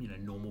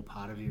normal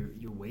part of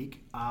your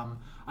week.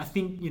 I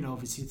think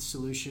obviously the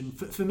solution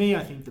for me,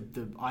 I think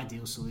the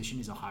ideal solution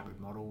is a hybrid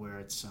model where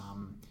it's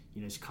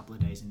it's a couple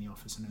of days in the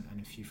office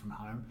and a few from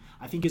home.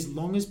 I think as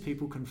long as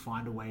people can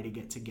find a way to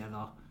get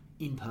together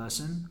in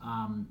person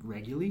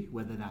regularly,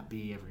 whether that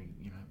be every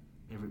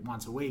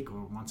once a week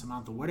or once a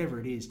month or whatever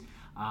it is,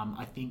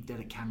 I think that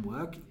it can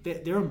work.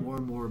 There are more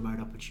and more remote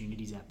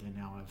opportunities out there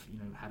now. I've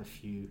had a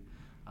few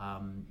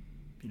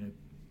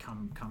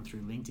come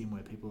through LinkedIn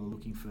where people are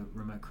looking for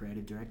remote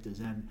creative directors,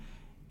 and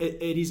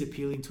it is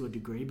appealing to a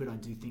degree, but I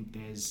do think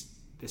there's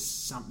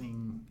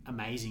something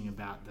amazing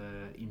about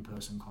the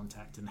in-person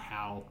contact and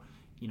how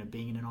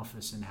being in an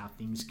office and how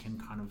things can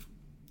kind of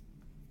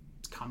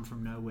come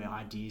from nowhere.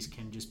 Ideas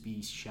can just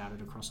be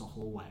shouted across a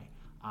hallway,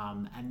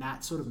 and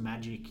that sort of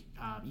magic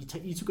you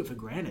took it for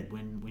granted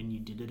when you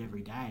did it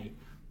every day,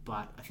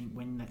 but I think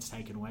when that's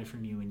taken away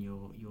from you and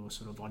you're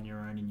sort of on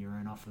your own in your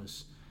own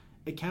office,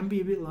 it can be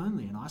a bit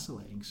lonely and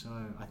isolating. So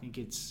I think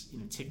it's,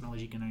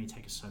 technology can only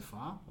take us so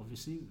far,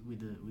 obviously,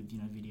 with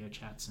video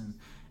chats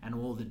and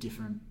all the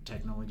different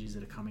technologies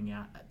that are coming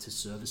out to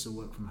service a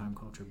work from home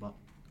culture. But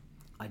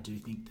I do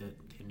think that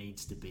there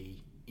needs to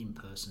be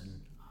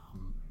in-person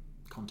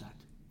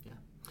contact. Yeah.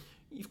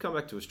 You've come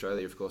back to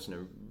Australia, of course, in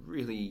a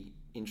really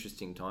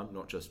interesting time,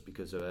 not just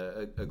because of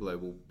a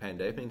global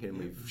pandemic and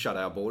we've shut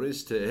our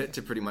borders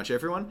to pretty much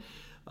everyone,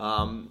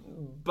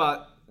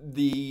 but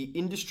the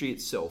industry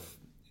itself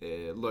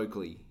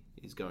locally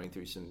is going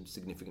through some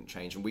significant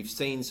change, and we've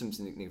seen some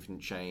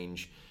significant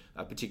change,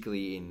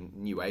 particularly in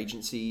new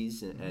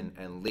agencies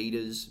and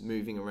leaders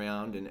moving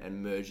around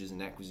and mergers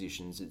and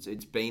acquisitions.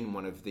 It's been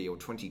one of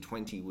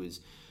 2020 was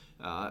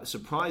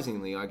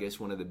surprisingly, I guess,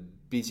 one of the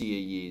busier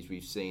years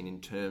we've seen in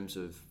terms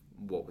of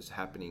what was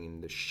happening in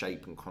the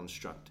shape and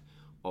construct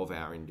of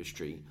our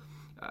industry.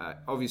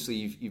 Obviously,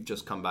 you've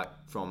just come back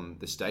from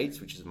the States,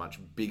 which is a much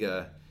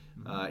bigger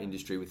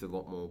industry with a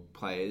lot more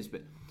players.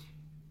 But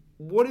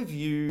what have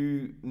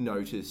you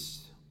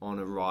noticed on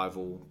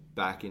arrival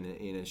back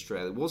in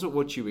Australia? Was it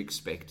what you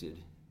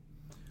expected?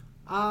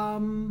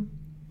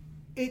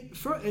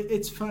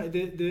 It's funny.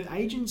 The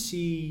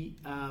agency.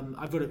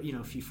 I've got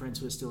a few friends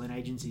who are still in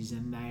agencies,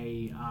 and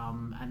they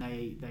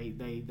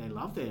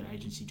love their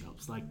agency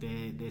jobs. Like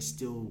they're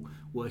still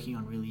working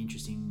on really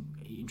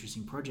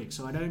interesting projects.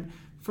 So I don't,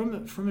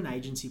 from an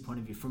agency point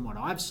of view, from what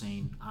I've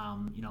seen,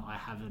 I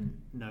haven't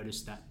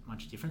noticed that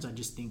much difference. I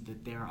just think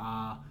that there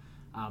are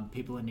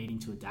people are needing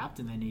to adapt,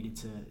 and they needed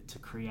to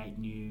create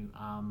new,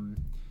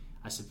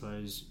 I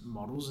suppose,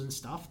 models and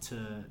stuff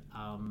to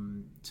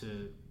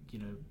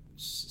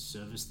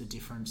service the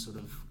different sort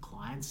of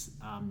clients'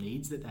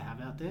 needs that they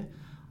have out there.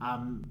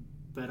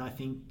 But I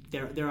think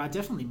there are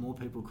definitely more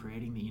people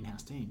creating the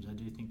in-house teams. I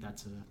do think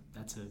that's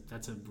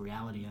a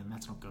reality, and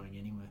that's not going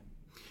anywhere.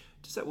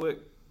 Does that work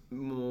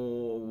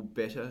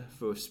better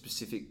for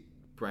specific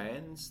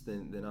brands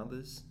than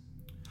others?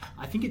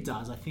 I think it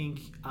does. I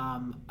think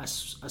a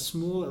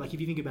small, like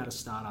if you think about a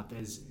startup,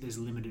 there's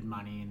limited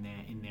money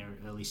in their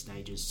early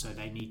stages, so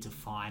they need to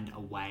find a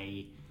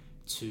way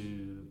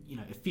to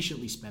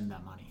efficiently spend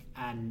that money,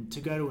 and to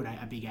go to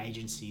a big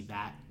agency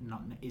that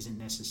isn't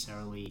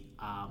necessarily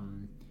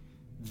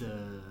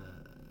the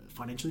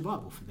financially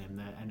viable for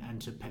them,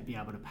 and to be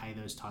able to pay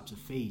those types of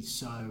fees.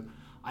 So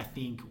I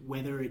think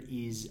whether it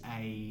is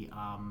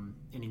an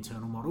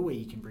internal model where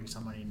you can bring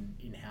someone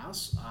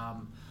in-house,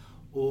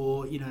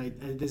 or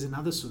there's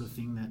another sort of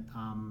thing that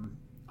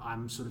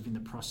I'm sort of in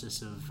the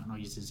process of, and I'll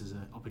use this as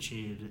an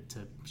opportunity to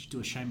do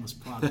a shameless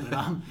plug, but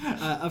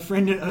a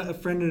friend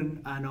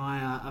and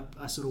I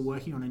are sort of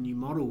working on a new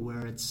model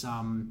where it's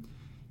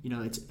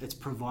it's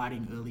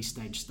providing early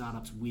stage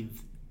startups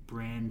with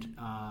brand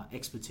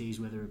expertise,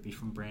 whether it be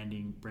from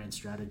branding, brand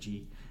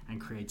strategy, and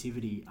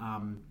creativity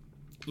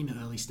in the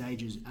early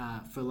stages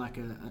for like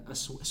a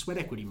sweat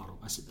equity model,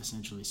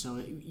 essentially.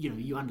 So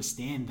you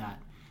understand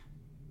that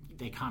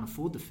they can't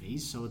afford the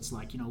fees, so it's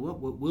like,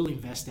 we'll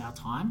invest our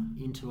time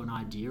into an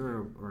idea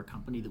or a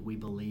company that we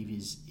believe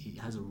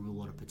has a real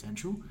lot of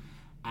potential,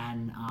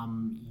 and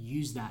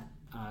use that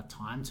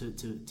time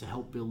to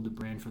help build the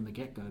brand from the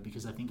get-go.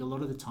 Because I think a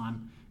lot of the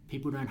time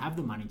people don't have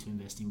the money to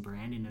invest in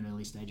brand in an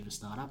early stage of a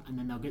startup, and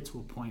then they'll get to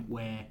a point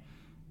where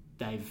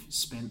they've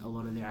spent a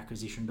lot of their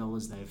acquisition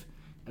dollars, they've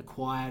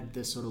acquired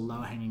the sort of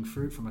low-hanging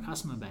fruit from a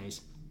customer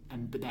base,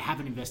 but they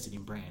haven't invested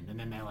in brand, and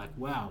then they're like,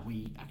 wow,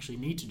 we actually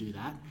need to do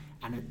that,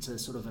 and it's a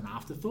sort of an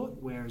afterthought.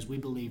 Whereas we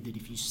believe that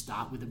if you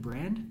start with a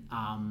brand,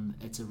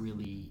 it's a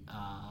really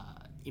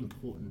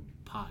important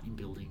part into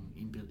building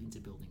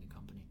a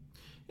company.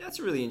 Yeah, that's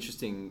a really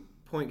interesting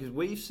point, because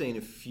we've seen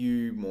a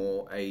few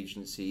more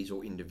agencies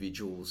or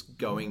individuals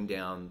going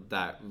down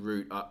that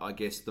route. I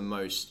guess the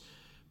most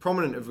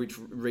prominent of which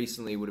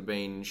recently would have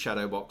been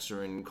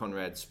Shadowboxer and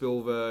Conrad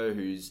Spilver,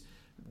 who's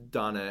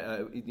done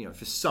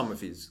for some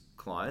of his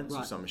clients,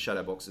 right, some of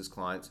Shadowboxer's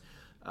clients,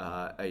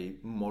 a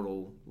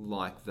model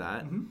like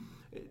that. Mm-hmm.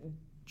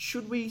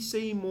 Should we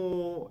see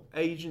more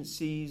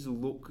agencies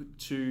look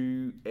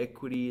to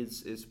equity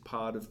as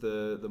part of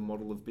the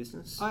model of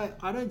business?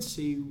 I don't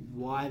see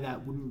why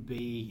that wouldn't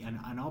be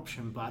an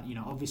option, but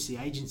obviously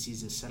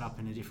agencies are set up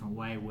in a different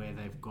way, where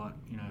they've got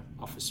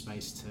office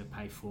space to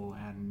pay for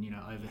and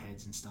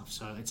overheads and stuff.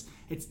 So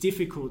it's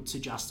difficult to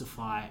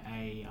justify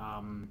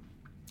an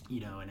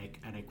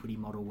equity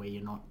model where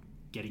you're not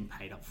getting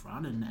paid up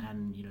front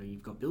and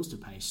you've got bills to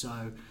pay.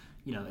 So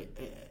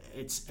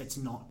it's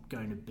not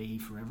going to be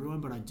for everyone,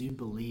 but I do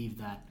believe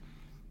that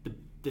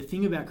the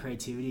thing about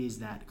creativity is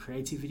that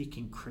creativity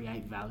can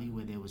create value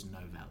where there was no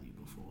value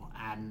before,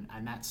 and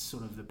that's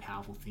sort of the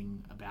powerful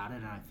thing about it.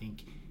 And I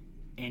think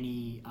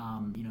any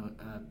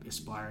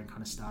aspiring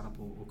kind of startup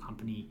or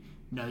company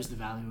knows the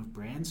value of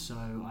brands. So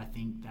I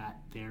think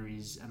that there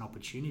is an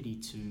opportunity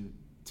to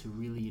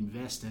really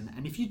invest,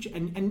 and if you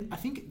and I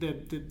think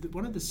the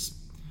one of the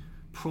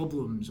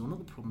problems, or not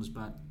the problems,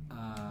 but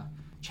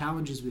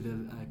challenges with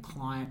a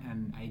client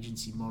and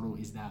agency model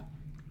is that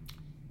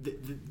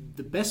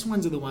the best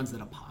ones are the ones that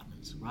are partners.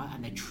 partners, right?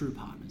 And they're true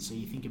partners. So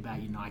you think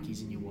about your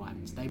Nikes and your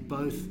Widens. They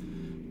both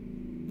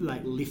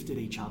like lifted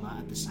each other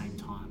at the same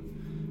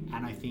time.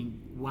 And I think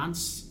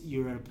once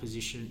you're in a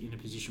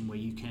position where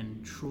you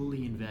can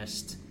truly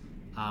invest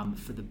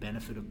for the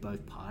benefit of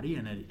both party,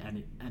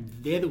 and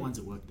they're the ones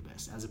that work the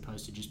best, as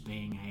opposed to just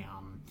being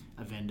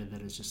a vendor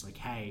that is just like,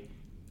 hey,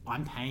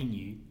 I'm paying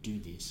you, do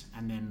this,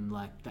 and then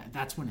like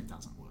that's when it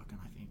doesn't work. And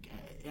I think,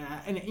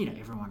 and you know,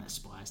 everyone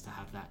aspires to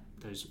have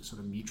those sort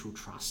of mutual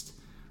trust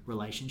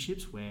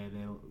relationships where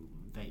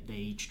they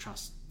each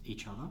trust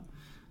each other,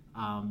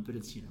 but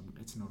it's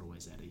not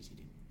always that easy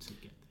to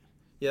get there.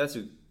 Yeah, that's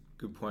a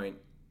good point.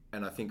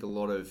 And I think a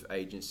lot of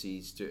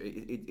agencies do.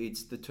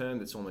 It's the term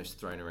that's almost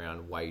thrown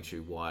around way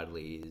too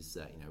widely. Is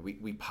that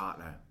we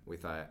partner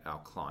with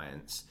our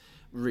clients.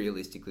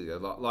 Realistically,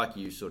 though, like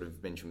you sort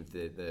of mentioned with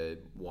the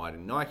Wide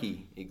and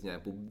Nike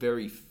example,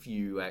 very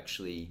few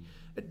actually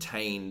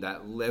attain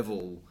that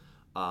level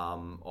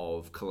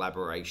of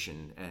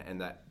collaboration and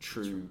that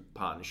true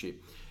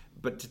partnership.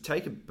 But to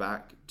take it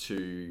back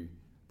to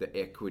the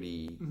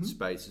equity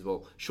space as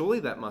well, surely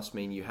that must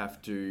mean you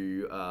have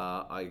to,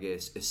 I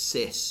guess,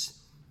 assess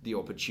the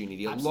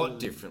opportunity a lot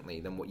differently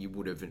than what you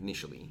would have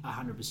initially.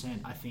 100%.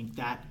 I think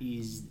that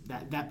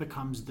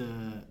becomes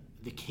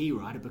the key,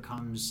 right? It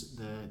becomes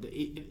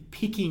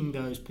picking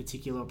those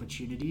particular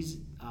opportunities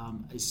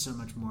is so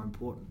much more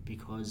important,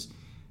 because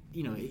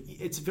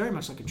it's very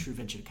much like a true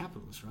venture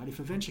capitalist, right? If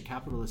a venture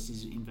capitalist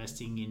is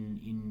investing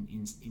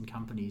in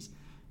companies,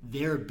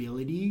 their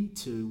ability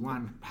to,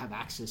 one, have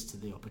access to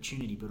the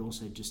opportunity, but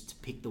also just to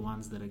pick the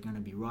ones that are going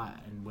to be right,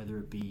 and whether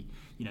it be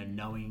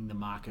knowing the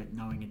market,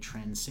 knowing a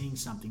trend, seeing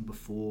something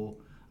before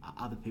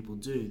other people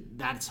do,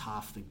 that's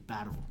half the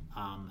battle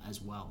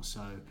as well.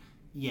 So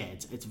yeah,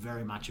 it's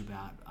very much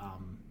about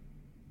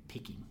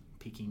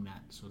picking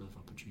that sort of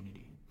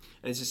opportunity.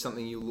 And is this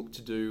something you look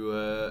to do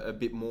a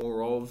bit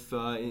more of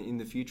in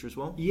the future as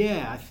well?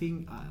 Yeah, I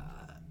think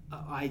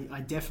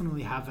I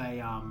definitely have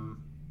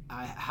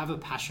a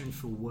passion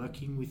for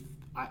working with.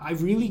 I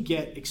really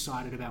get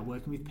excited about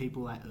working with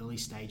people at early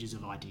stages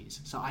of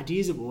ideas. So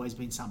ideas have always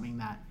been something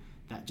that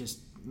just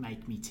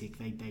make me tick.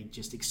 They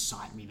just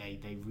excite me.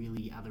 They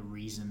really are the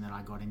reason that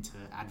I got into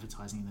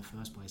advertising in the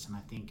first place. And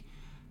I think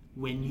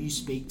when you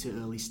speak to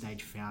early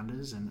stage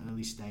founders and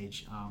early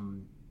stage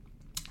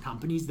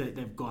companies, that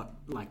they've got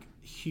like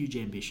huge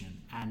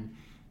ambition, and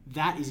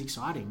that is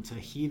exciting to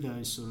hear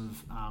those sort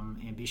of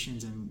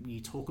ambitions. And you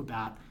talk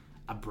about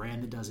a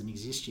brand that doesn't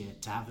exist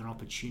yet, to have an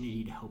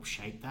opportunity to help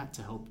shape that,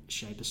 to help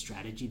shape a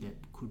strategy that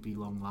could be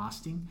long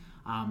lasting.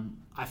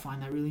 I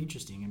find that really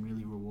interesting and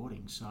really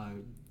rewarding. So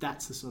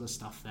that's the sort of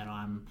stuff that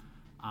I'm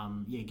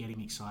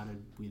getting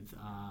excited with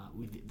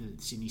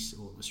the Sydney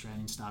or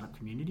Australian startup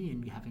community,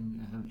 and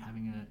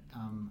having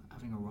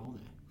a role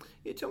there.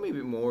 Yeah, tell me a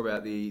bit more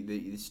about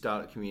the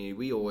startup community.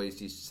 We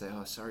always used to say,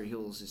 Surrey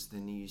Hills is the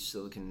new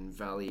Silicon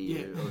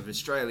Valley of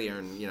Australia,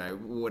 and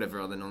whatever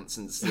other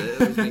nonsense that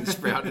was being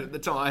sprouted at the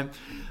time.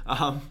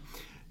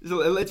 So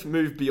let's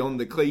move beyond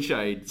the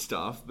cliched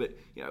stuff. But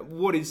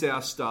what is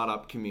our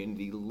startup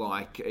community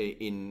like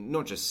in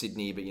not just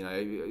Sydney, but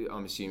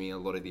I'm assuming a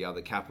lot of the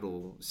other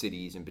capital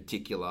cities in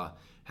particular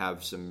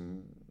have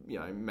some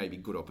maybe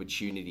good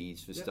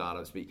opportunities for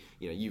startups. But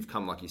you've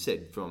come, like you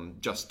said, from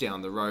just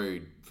down the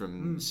road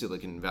from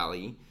Silicon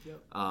Valley.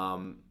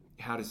 How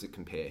does it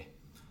compare?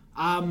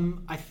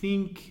 I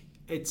think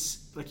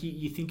it's like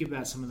you think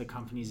about some of the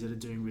companies that are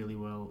doing really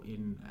well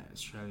in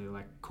Australia,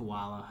 like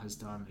Koala has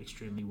done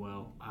extremely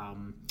well.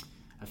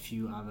 A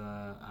few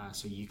other,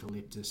 so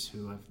Eucalyptus,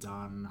 who have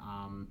done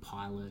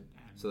Pilot.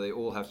 So they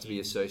all have to be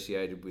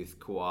associated with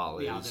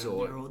koalas. Yeah,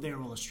 they're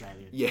all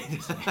Australian. Yeah.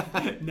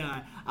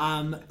 No,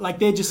 like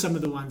they're just some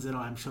of the ones that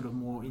I'm sort of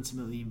more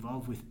intimately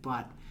involved with.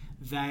 But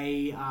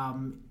they,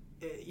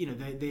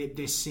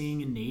 they're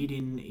seeing a need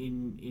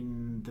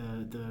in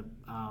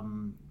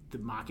the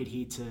market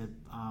here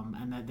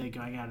and that they're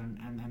going out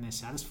and they're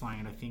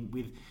satisfying it. I think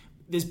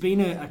there's been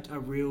a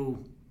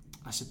real,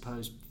 I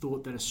suppose,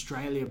 thought that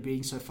Australia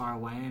being so far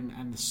away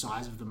and the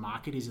size of the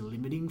market is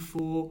limiting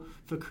for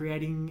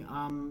creating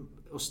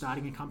or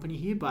starting a company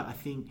here. But I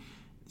think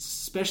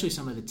especially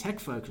some of the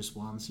tech-focused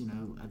ones,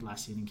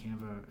 Atlassian and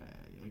Canva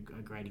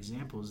are great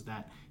examples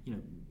that,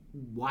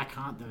 why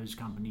can't those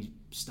companies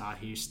start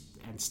here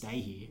and stay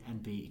here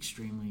and be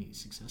extremely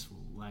successful?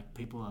 Like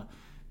people are,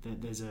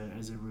 there's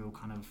a real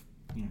kind of,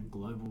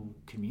 global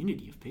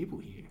community of people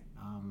here.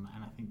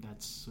 And I think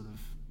that's sort of,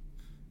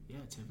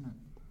 it's evident.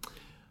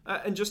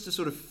 And just to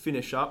sort of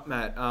finish up,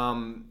 Matt,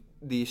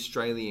 the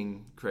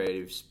Australian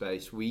creative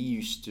space, we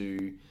used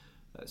to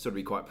sort of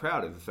be quite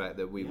proud of the fact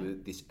that we were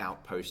this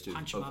outpost of...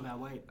 Punch above our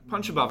weight.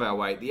 Punch above our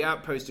weight. The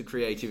outpost of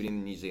creativity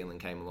in New Zealand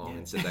came along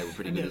and said they were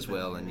pretty good as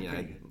well, and,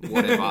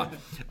 whatever.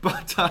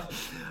 But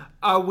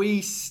are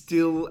we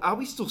still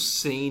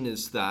seen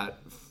as that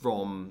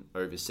from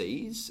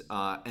overseas?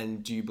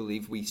 And do you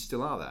believe we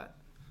still are that?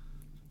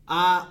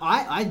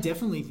 I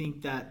definitely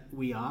think that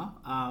we are.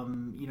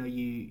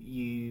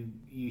 You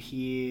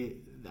hear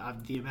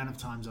the amount of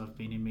times I've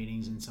been in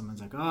meetings and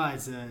someone's like, "Oh,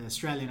 it's an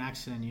Australian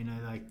accent,"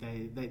 like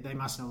they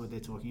must know what they're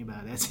talking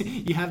about.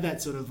 You have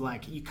that sort of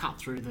like, you cut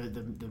through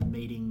the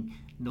meeting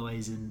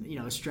noise, and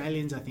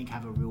Australians, I think,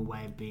 have a real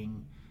way of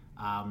being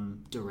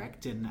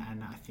direct, and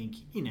I think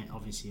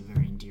obviously a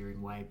very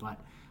endearing way,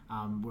 but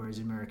whereas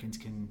Americans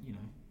can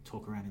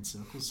talk around in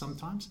circles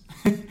sometimes.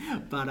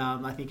 But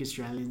I think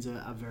Australians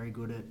are very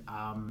good at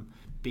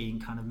being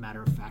kind of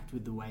matter of fact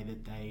with the way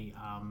that they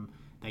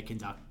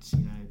conduct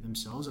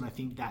themselves, and I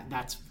think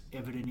that's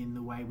evident in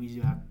the way we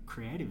do our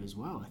creative as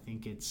well. I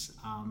think it's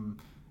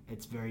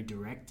very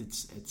direct,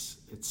 it's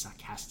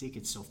sarcastic,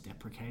 it's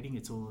self-deprecating,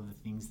 it's all of the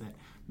things that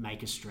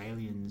make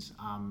Australians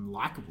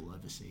likable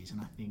overseas, and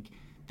I think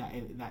that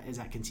as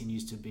that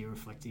continues to be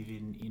reflective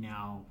in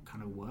our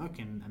kind of work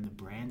and the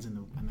brands and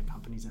the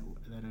companies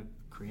that are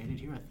created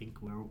here, I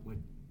think we're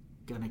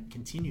going to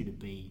continue to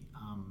be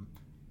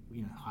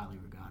highly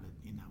regarded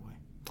in that way.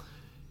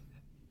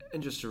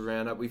 And just to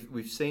round up,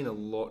 we've seen a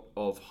lot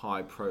of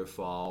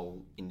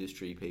high-profile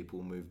industry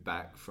people move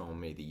back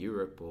from either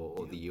Europe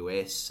or the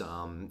US,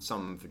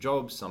 some for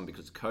jobs, some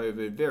because of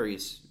COVID,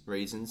 various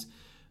reasons.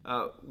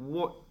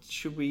 What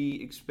should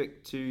we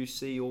expect to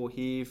see or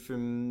hear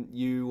from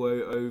you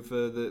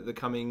over the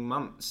coming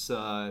months?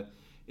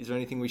 Is there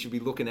anything we should be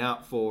looking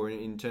out for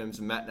in terms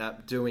of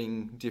MatNap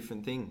doing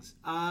different things?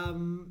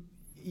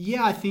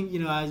 Yeah, I think,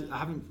 I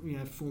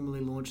haven't,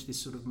 formally launched this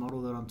sort of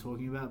model that I'm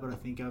talking about, but I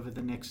think over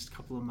the next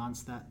couple of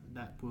months that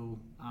will,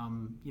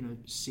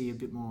 see a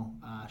bit more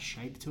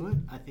shape to it,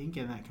 I think,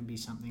 and that can be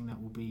something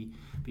that will be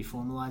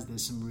formalized.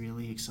 There's some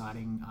really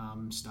exciting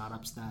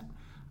startups that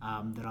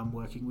I'm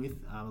working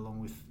with, along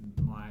with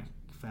my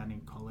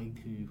founding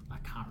colleague, who I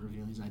can't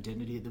reveal his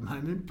identity at the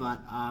moment, but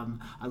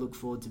I look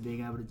forward to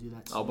being able to do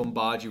that. I'll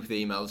bombard you with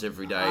emails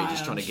every day,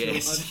 trying to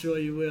guess. I'm sure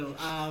you will.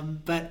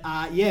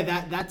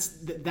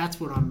 That's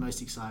what I'm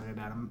most excited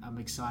about. I'm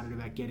excited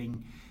about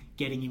getting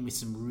in with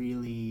some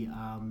really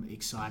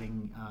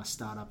exciting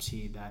startups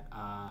here that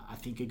I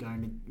think are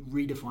going to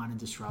redefine and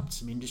disrupt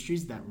some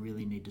industries that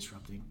really need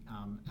disrupting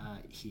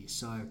here.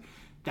 So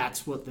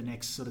that's what the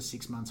next sort of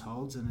 6 months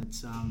holds, and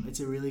it's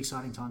a really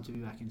exciting time to be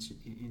back in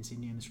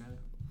Sydney and Australia.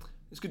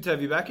 It's good to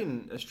have you back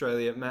in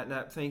Australia,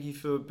 MatNap. Thank you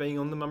for being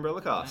on the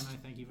Mumbrella Cast. No,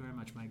 thank you very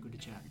much, mate. Good to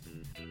chat.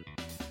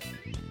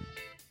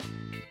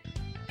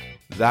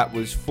 That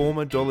was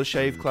former Dollar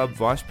Shave Club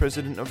Vice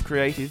President of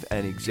Creative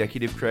and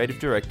Executive Creative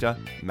Director,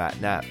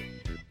 Matt Knapp.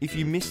 If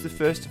you missed the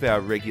first of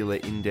our regular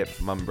in-depth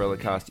Mumbrella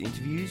Cast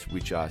interviews,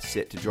 which are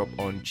set to drop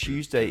on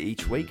Tuesday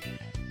each week,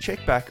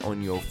 check back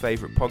on your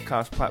favourite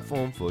podcast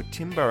platform for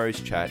Tim Burrow's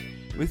chat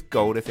with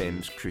Gold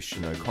FM's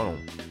Christian O'Connell.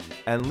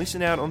 And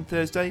listen out on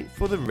Thursday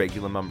for the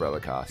regular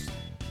Mumbrella Cast.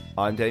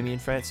 I'm Damien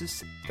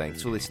Francis.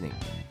 Thanks for listening.